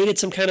like it created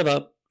some kind of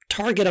a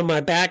target on my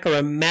back or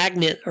a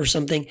magnet or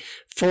something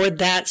for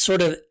that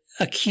sort of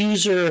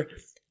accuser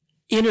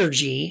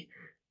energy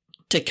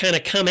to kind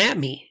of come at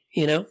me,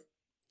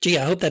 Gee,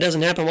 I hope that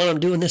doesn't happen while I'm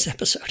doing this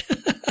episode.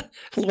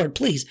 Lord,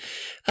 please.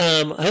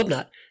 I hope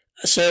not.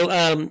 So,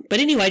 but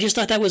anyway, I just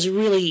thought that was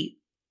really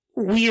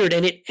weird,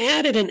 and it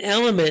added an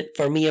element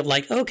for me of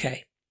like,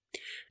 okay.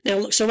 Now,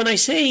 look, so when I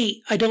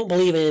say I don't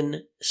believe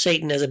in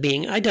Satan as a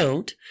being, I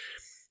don't.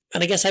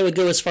 And I guess I would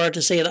go as far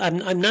to say that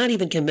I'm not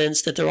even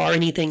convinced that there are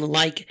anything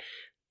like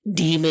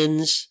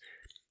demons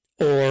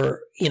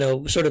or,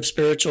 sort of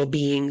spiritual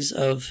beings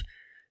of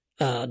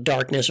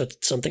darkness or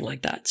something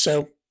like that.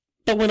 So,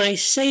 but when I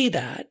say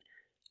that,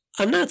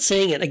 I'm not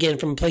saying it, again,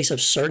 from a place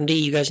of certainty.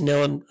 You guys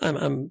know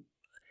I'm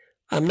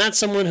not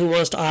someone who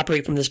wants to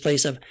operate from this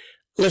place of,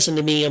 listen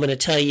to me, I'm going to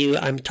tell you,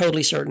 I'm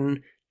totally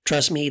certain,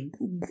 trust me,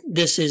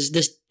 this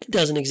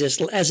doesn't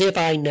exist, as if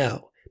I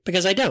know,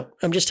 because I don't.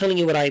 I'm just telling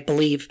you what I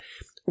believe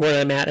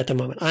where I'm at the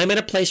moment. I'm at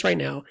a place right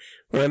now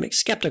where I'm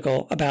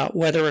skeptical about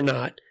whether or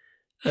not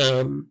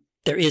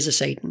there is a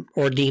Satan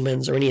or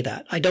demons or any of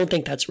that. I don't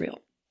think that's real.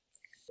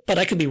 But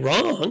I could be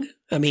wrong.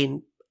 I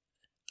mean,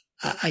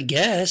 I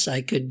guess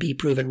I could be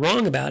proven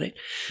wrong about it.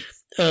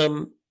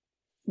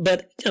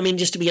 But, I mean,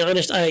 just to be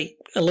honest, I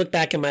look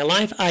back in my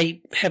life,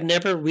 I have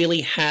never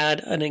really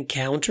had an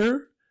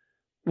encounter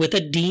with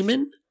a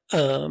demon,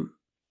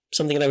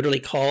 something that I would really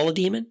call a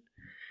demon.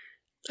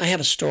 I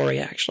have a story,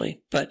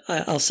 actually, but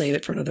I'll save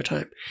it for another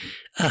time.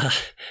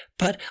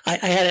 But I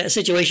had a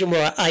situation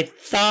where I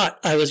thought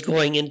I was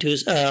going into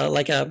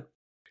like an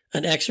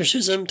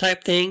exorcism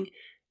type thing,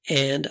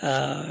 and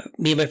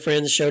me and my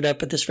friends showed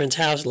up at this friend's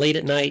house late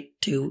at night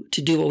to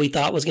do what we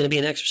thought was going to be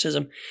an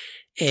exorcism.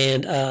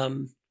 And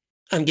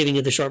I'm giving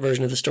you the short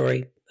version of the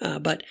story.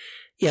 But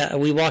yeah,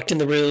 we walked in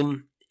the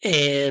room,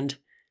 and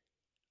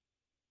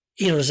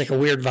there was like a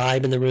weird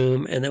vibe in the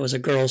room, and there was a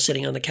girl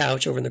sitting on the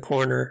couch over in the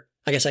corner.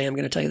 I guess I am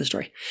going to tell you the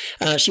story.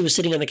 She was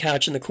sitting on the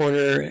couch in the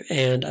corner,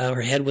 and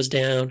her head was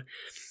down.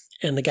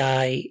 And the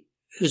guy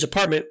whose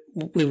apartment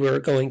we were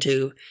going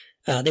to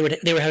They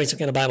were having some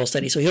kind of Bible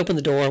study. So he opened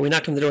the door. We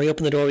knocked on the door. He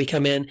opened the door. We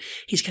come in.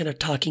 He's kind of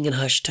talking in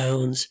hushed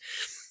tones.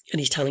 And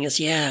he's telling us,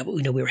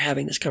 we were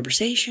having this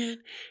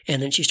conversation.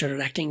 And then she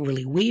started acting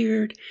really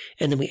weird.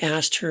 And then we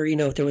asked her,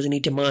 if there was any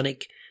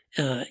demonic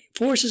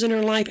forces in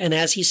her life. And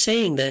as he's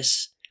saying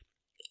this,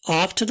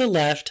 off to the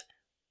left,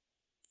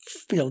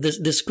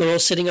 this girl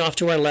sitting off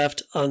to our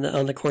left on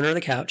the corner of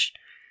the couch,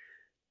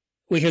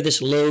 we hear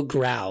this low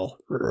growl,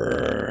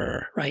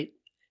 right?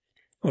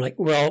 We're like,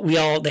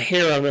 the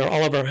hair on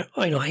all of our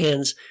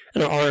hands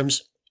and our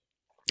arms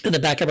and the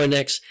back of our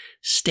necks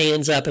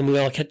stands up, and we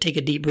all take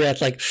a deep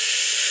breath, like,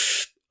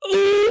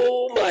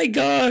 oh my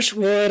gosh,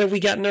 what have we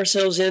gotten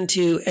ourselves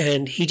into?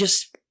 And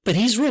but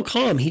he's real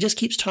calm. He just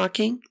keeps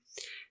talking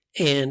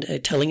and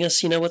telling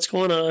us, what's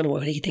going on,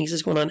 what he thinks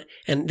is going on.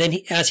 And then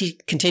as he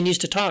continues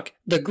to talk,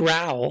 the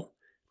growl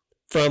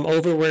from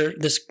over where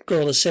this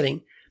girl is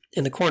sitting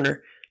in the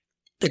corner,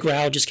 the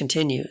growl just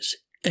continues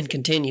and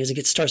continues.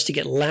 It starts to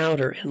get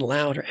louder and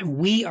louder, and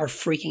we are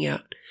freaking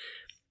out.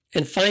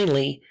 And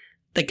finally,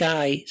 the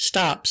guy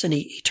stops, and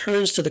he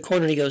turns to the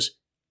corner, and he goes,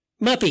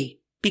 "Muffy,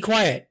 be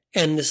quiet."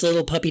 And this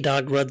little puppy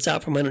dog runs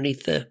out from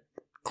underneath the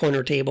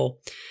corner table,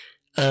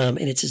 and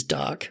it's his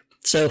dog.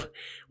 So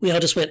we all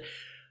just went,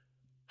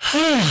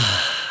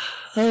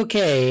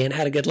 okay, and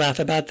had a good laugh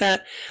about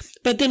that.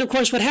 But then, of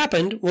course, what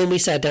happened when we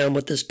sat down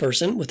with this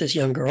person, with this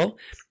young girl,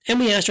 and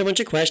we asked her a bunch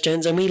of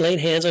questions, and we laid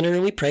hands on her,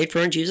 and we prayed for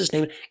her in Jesus'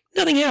 name,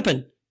 nothing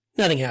happened.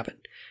 Nothing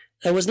happened.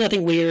 There was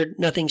nothing weird,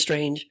 nothing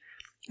strange.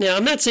 Now,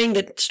 I'm not saying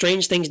that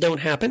strange things don't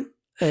happen,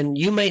 and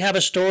you may have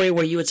a story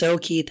where you would say, "Oh,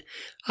 Keith,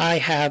 I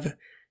have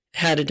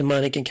had a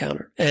demonic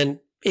encounter." And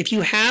if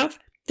you have,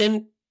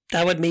 then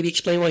that would maybe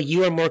explain why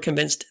you are more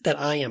convinced that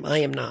I am. I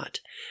am not.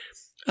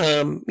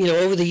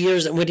 Over the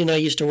years that Wendy and I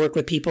used to work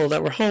with people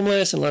that were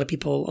homeless and a lot of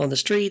people on the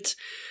streets,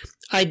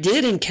 I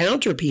did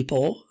encounter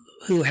people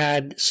who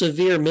had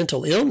severe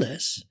mental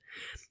illness,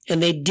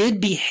 and they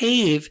did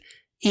behave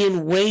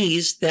in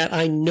ways that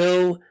I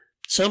know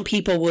some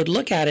people would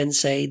look at and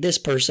say, this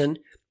person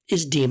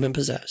is demon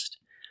possessed.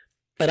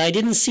 But I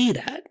didn't see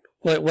that.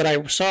 What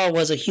I saw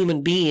was a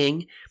human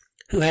being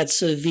who had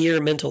severe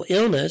mental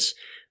illness,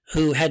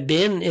 who had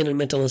been in a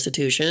mental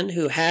institution,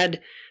 who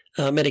had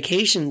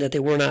medication that they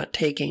were not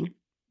taking.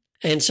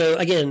 And so,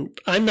 again,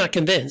 I'm not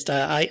convinced.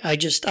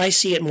 I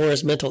see it more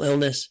as mental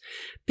illness,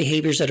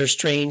 behaviors that are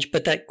strange,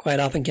 but that quite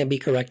often can be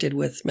corrected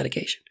with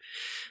medication,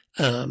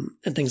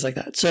 and things like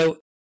that. So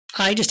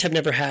I just have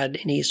never had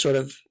any sort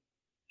of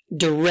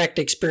direct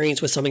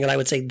experience with something that I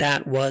would say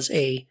that was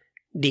a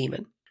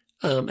demon.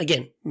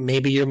 Again,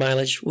 maybe your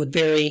mileage would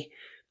vary,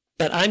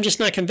 but I'm just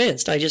not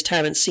convinced. I just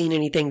haven't seen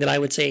anything that I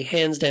would say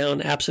hands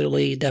down,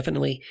 absolutely,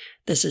 definitely,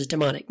 this is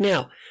demonic.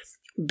 Now,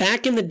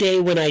 back in the day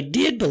when I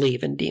did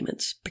believe in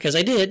demons, because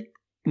I did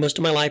most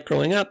of my life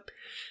growing up,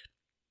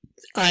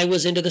 I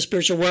was into the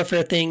spiritual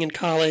warfare thing in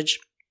college.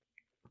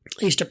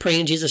 I used to pray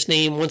in Jesus'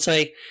 name. Once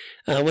I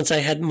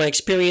had my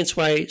experience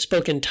where I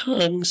spoke in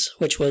tongues,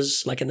 which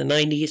was like in the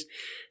 90s,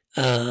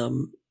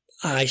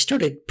 I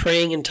started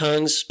praying in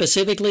tongues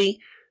specifically,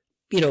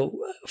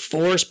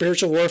 for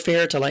spiritual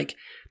warfare, to like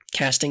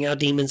casting out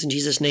demons in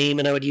Jesus' name.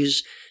 And I would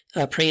use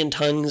pray in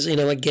tongues,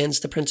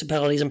 against the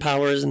principalities and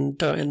powers and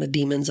the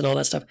demons and all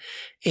that stuff.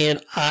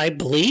 And I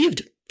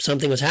believed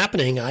something was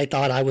happening. I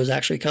thought I was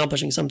actually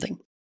accomplishing something.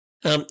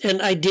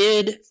 And I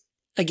did,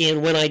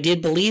 again, when I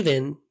did believe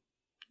in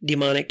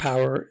demonic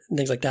power and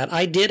things like that,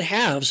 I did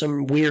have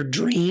some weird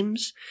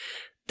dreams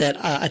that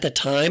at the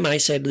time I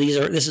said,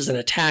 this is an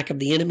attack of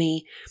the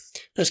enemy.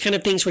 Those kind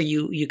of things where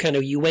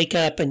you wake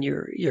up and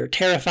you're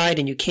terrified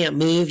and you can't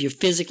move. You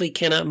physically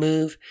cannot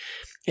move.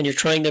 And you're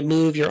trying to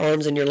move your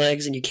arms and your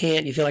legs and you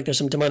can't. You feel like there's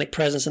some demonic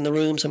presence in the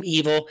room, some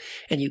evil,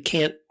 and you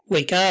can't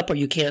wake up or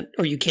you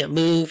can't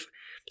move.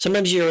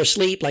 Sometimes you're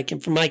asleep. Like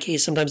in my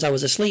case, sometimes I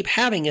was asleep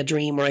having a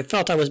dream where I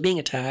felt I was being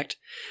attacked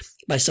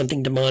by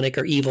something demonic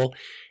or evil.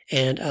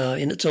 And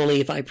it's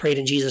only if I prayed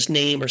in Jesus'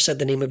 name or said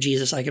the name of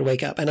Jesus, I could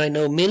wake up. And I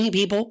know many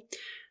people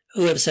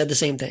who have said the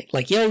same thing.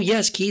 Like,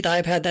 yes, Keith,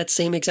 I've had that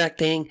same exact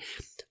thing.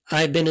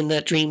 I've been in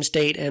that dream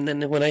state. And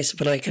then when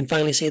I can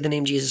finally say the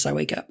name Jesus, I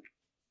wake up.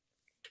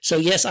 So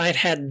yes, I've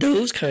had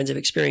those kinds of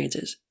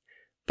experiences.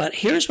 But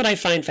here's what I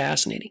find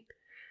fascinating.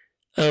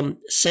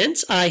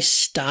 Since I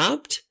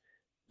stopped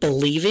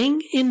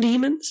believing in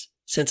demons,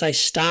 since I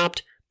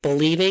stopped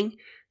believing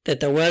that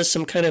there was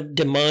some kind of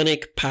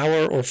demonic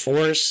power or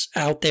force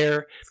out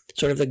there,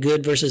 sort of the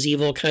good versus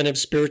evil kind of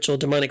spiritual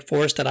demonic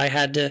force that I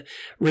had to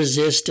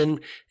resist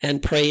and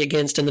pray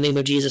against in the name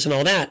of Jesus and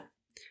all that.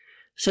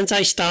 Since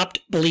I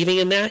stopped believing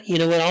in that, you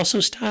know what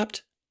also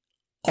stopped?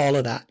 All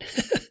of that.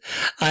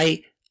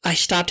 I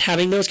stopped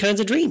having those kinds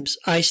of dreams.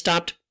 I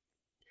stopped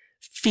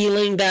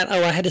feeling that, I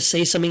had to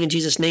say something in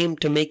Jesus' name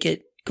to make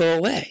it go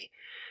away.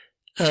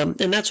 And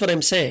that's what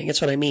I'm saying.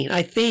 That's what I mean.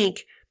 I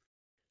think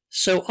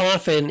so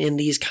often in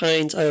these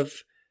kinds of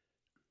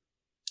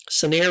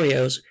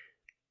scenarios,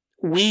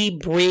 we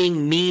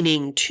bring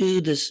meaning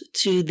to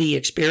the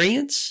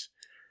experience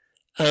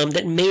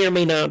that may or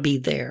may not be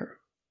there,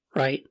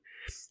 right?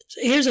 So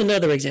here's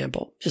another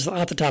example, just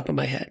off the top of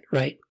my head,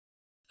 right?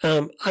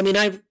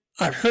 I've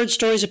heard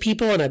stories of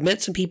people, and I've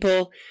met some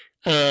people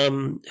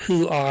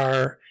who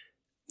are,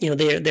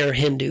 they're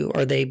Hindu,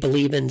 or they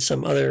believe in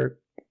some other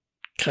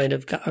kind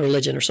of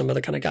religion or some other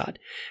kind of God,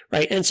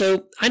 right? And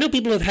so I know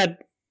people have had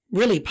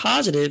really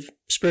positive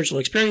spiritual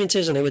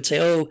experiences, and they would say,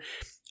 oh,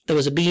 there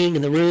was a being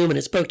in the room and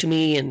it spoke to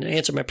me and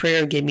answered my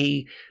prayer and gave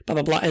me blah,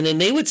 blah, blah. And then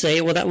they would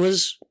say, well, that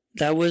was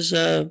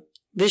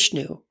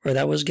Vishnu, or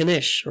that was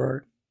Ganesh,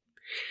 or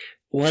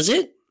was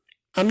it?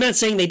 I'm not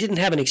saying they didn't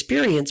have an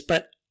experience,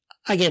 but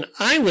again,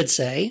 I would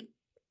say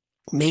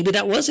maybe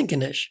that wasn't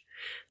Ganesh.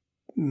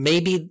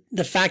 Maybe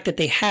the fact that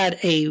they had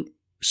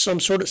some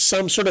sort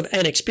of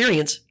an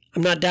experience,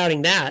 I'm not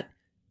doubting that.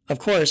 Of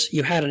course,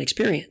 you had an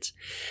experience.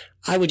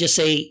 I would just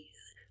say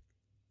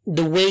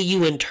the way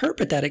you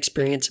interpret that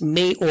experience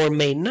may or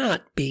may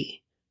not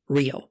be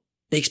real.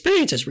 The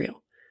experience is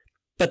real,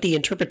 but the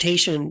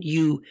interpretation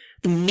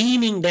the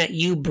meaning that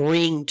you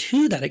bring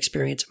to that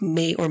experience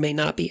may or may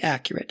not be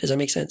accurate. Does that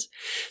make sense?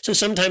 So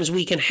sometimes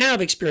we can have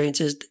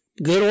experiences,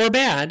 good or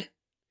bad,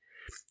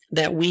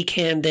 that we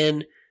can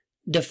then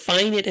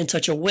define it in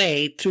such a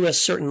way through a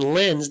certain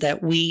lens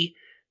that we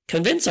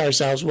convince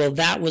ourselves, well,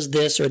 that was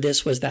this or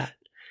this was that.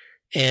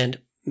 And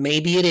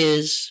maybe it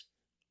is,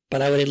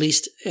 but I would at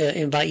least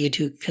invite you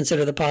to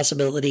consider the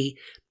possibility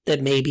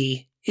that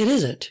maybe it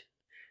isn't.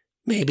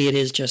 Maybe it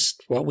is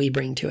just what we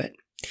bring to it.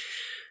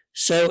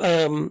 So,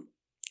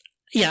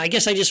 I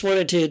guess I just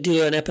wanted to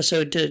do an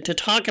episode to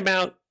talk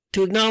about,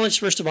 to acknowledge,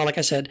 first of all, like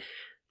I said,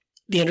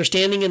 the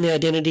understanding and the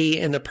identity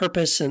and the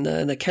purpose and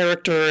the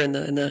character and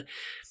the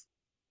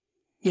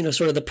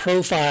sort of the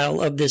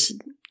profile of this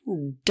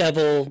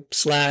devil/Satan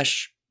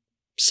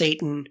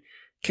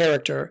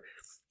character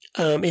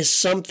is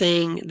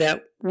something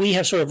that we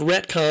have sort of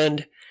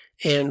retconned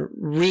and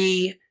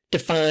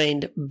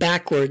redefined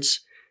backwards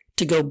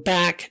to go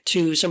back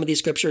to some of these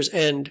scriptures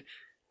and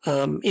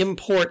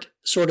import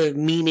sort of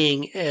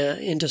meaning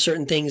into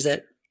certain things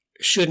that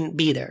shouldn't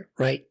be there,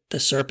 right? The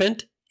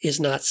serpent is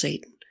not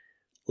Satan.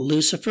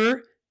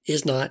 Lucifer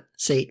is not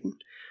Satan.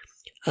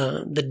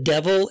 The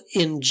devil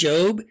in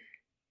Job,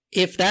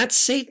 if that's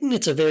Satan,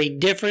 it's a very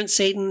different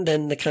Satan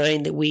than the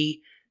kind that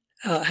we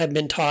have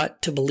been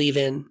taught to believe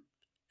in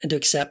and to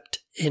accept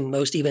in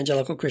most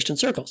evangelical Christian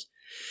circles.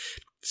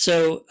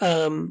 So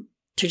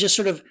to just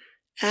sort of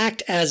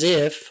act as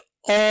if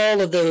all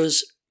of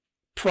those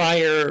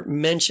prior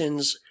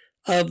mentions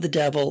of the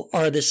devil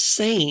are the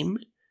same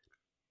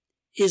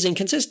is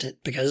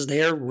inconsistent, because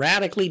they are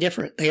radically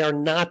different. They are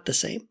not the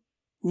same.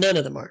 None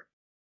of them are.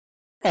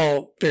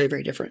 All very,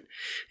 very different.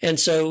 And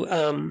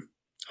so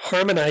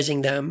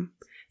harmonizing them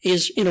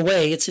is, in a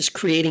way, it's just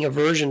creating a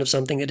version of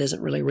something that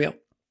isn't really real,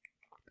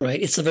 right?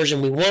 It's the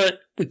version we want,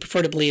 we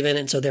prefer to believe in,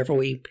 and so therefore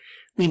we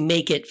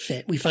make it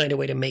fit. We find a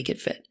way to make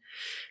it fit.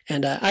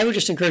 And I would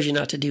just encourage you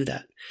not to do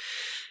that.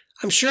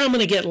 I'm sure I'm going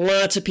to get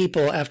lots of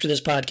people after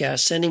this podcast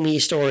sending me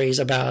stories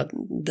about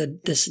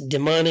this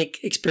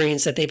demonic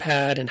experience that they've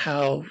had and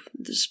how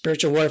the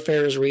spiritual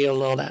warfare is real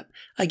and all that.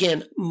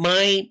 Again,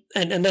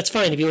 and that's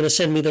fine. If you want to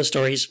send me those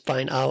stories,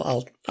 fine.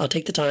 I'll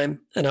take the time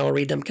and I'll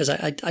read them, because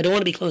I don't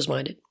want to be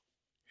closed-minded.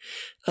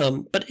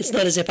 But it's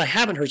not as if I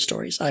haven't heard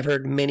stories. I've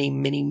heard many,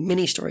 many,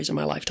 many stories in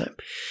my lifetime,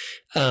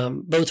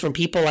 both from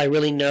people I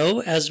really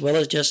know, as well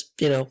as just,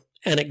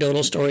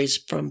 anecdotal stories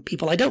from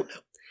people I don't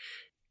know.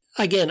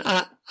 Again,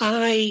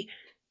 I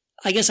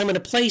guess I'm in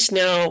a place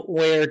now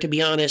where, to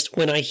be honest,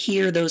 when I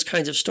hear those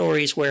kinds of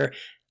stories where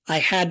I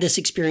had this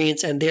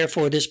experience and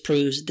therefore this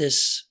proves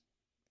this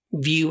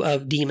view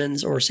of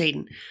demons or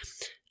Satan,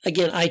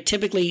 again, I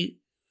typically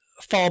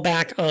fall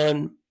back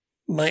on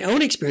my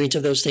own experience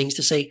of those things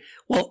to say,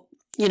 well,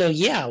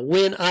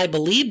 when I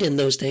believed in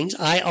those things,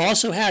 I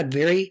also had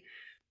very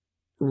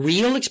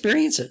real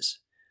experiences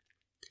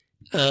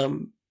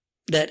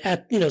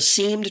that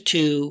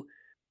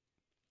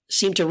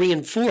seemed to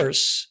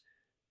reinforce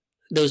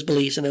those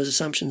beliefs and those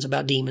assumptions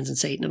about demons and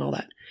Satan and all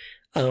that.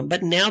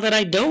 But now that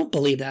I don't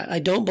believe that, I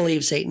don't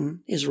believe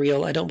Satan is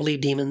real. I don't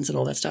believe demons and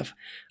all that stuff.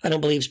 I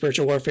don't believe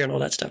spiritual warfare and all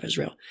that stuff is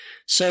real.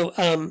 So,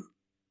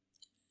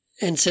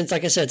 and since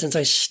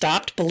I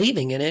stopped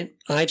believing in it,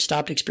 I've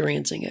stopped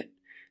experiencing it.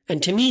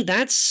 And to me,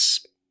 is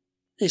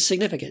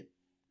significant.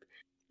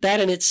 That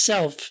in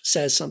itself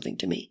says something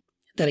to me.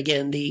 That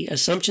again, the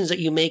assumptions that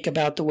you make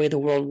about the way the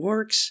world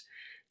works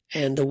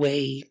and the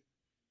way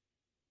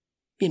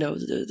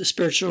the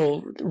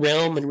spiritual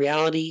realm and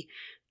reality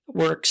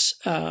works,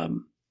 I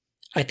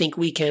think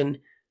we can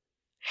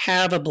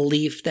have a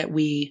belief that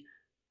we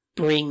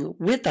bring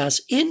with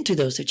us into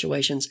those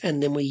situations,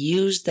 and then we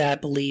use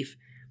that belief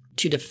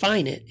to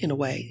define it in a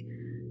way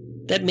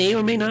that may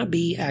or may not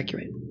be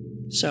accurate.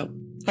 So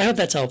I hope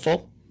that's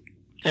helpful.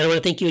 And I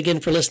want to thank you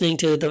again for listening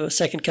to the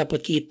Second Cup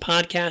with Keith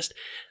podcast.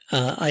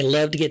 I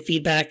love to get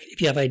feedback.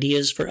 If you have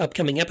ideas for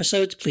upcoming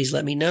episodes, please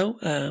let me know.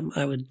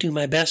 I would do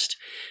my best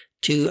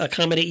to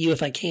accommodate you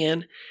if I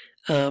can.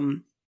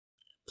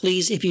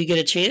 please, if you get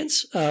a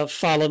chance,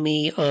 follow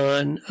me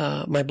on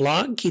my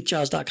blog,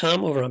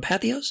 keithgiles.com, over on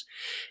Patheos.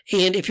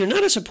 And if you're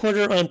not a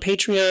supporter on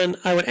Patreon,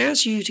 I would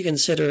ask you to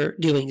consider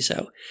doing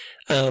so.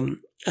 I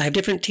have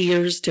different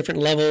tiers, different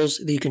levels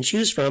that you can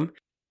choose from.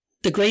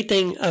 The great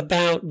thing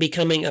about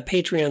becoming a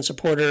Patreon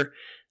supporter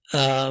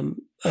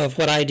of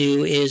what I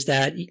do is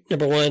that,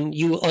 number one,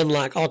 you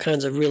unlock all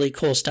kinds of really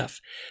cool stuff.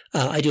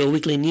 I do a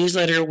weekly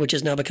newsletter, which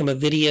has now become a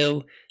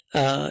video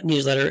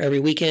newsletter every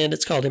weekend.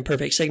 It's called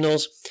Imperfect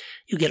Signals.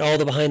 You get all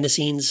the behind the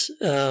scenes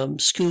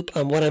scoop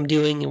on what I'm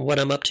doing and what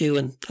I'm up to,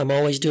 and I'm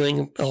always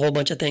doing a whole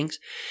bunch of things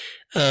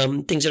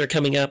that are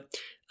coming up.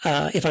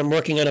 If I'm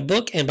working on a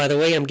book, and by the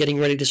way, I'm getting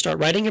ready to start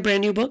writing a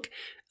brand new book,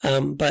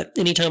 but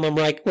anytime I'm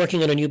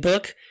working on a new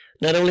book,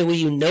 not only will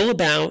you know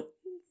about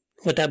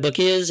what that book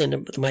is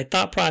and my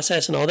thought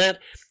process and all that,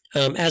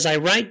 as I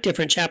write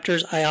different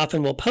chapters, I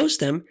often will post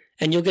them,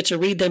 and you'll get to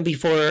read them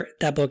before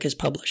that book is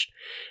published.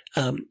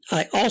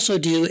 I also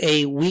do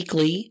a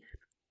weekly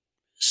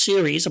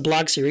series, a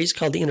blog series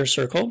called The Inner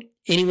Circle.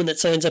 Anyone that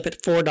signs up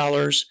at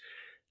 $4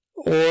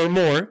 or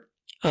more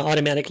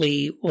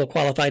automatically will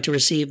qualify to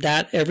receive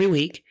that every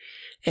week.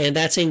 And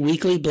that's a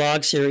weekly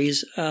blog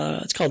series.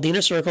 It's called The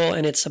Inner Circle,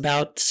 and it's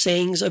about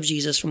sayings of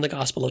Jesus from the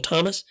Gospel of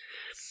Thomas.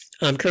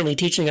 I'm currently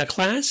teaching a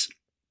class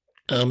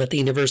at the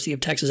University of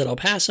Texas at El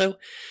Paso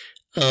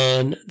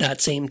on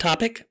that same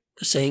topic,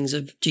 the sayings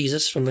of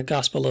Jesus from the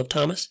Gospel of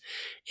Thomas.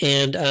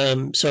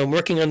 And so I'm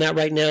working on that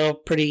right now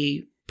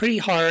pretty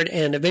hard,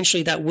 and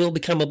eventually that will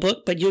become a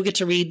book, but you'll get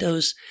to read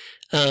those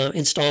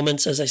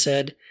installments, as I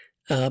said,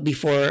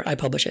 before I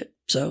publish it.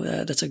 So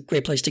that's a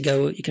great place to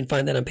go. You can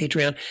find that on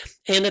Patreon.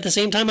 And at the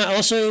same time, I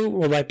also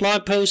will write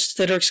blog posts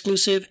that are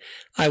exclusive.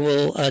 I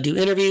will do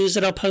interviews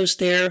that I'll post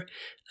there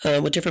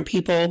with different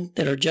people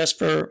that are just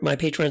for my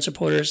Patreon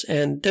supporters.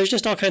 And there's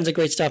just all kinds of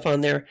great stuff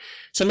on there.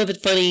 Some of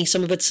it funny,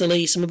 some of it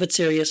silly, some of it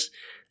serious,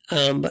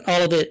 but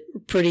all of it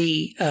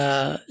pretty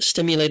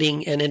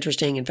stimulating and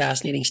interesting and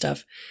fascinating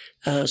stuff.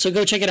 So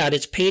go check it out.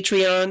 It's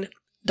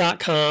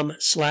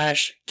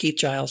patreon.com/Keith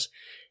Giles.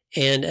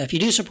 And if you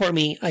do support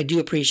me, I do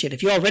appreciate it.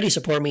 If you already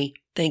support me,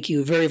 thank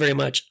you very, very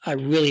much. I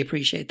really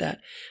appreciate that.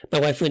 My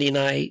wife, Wendy, and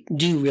I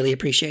do really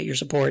appreciate your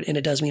support, and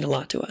it does mean a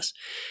lot to us.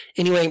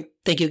 Anyway,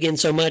 thank you again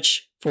so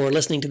much for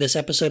listening to this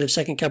episode of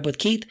Second Cup with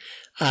Keith.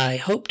 I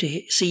hope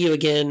to see you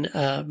again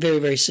very,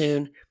 very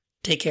soon.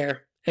 Take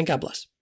care, and God bless.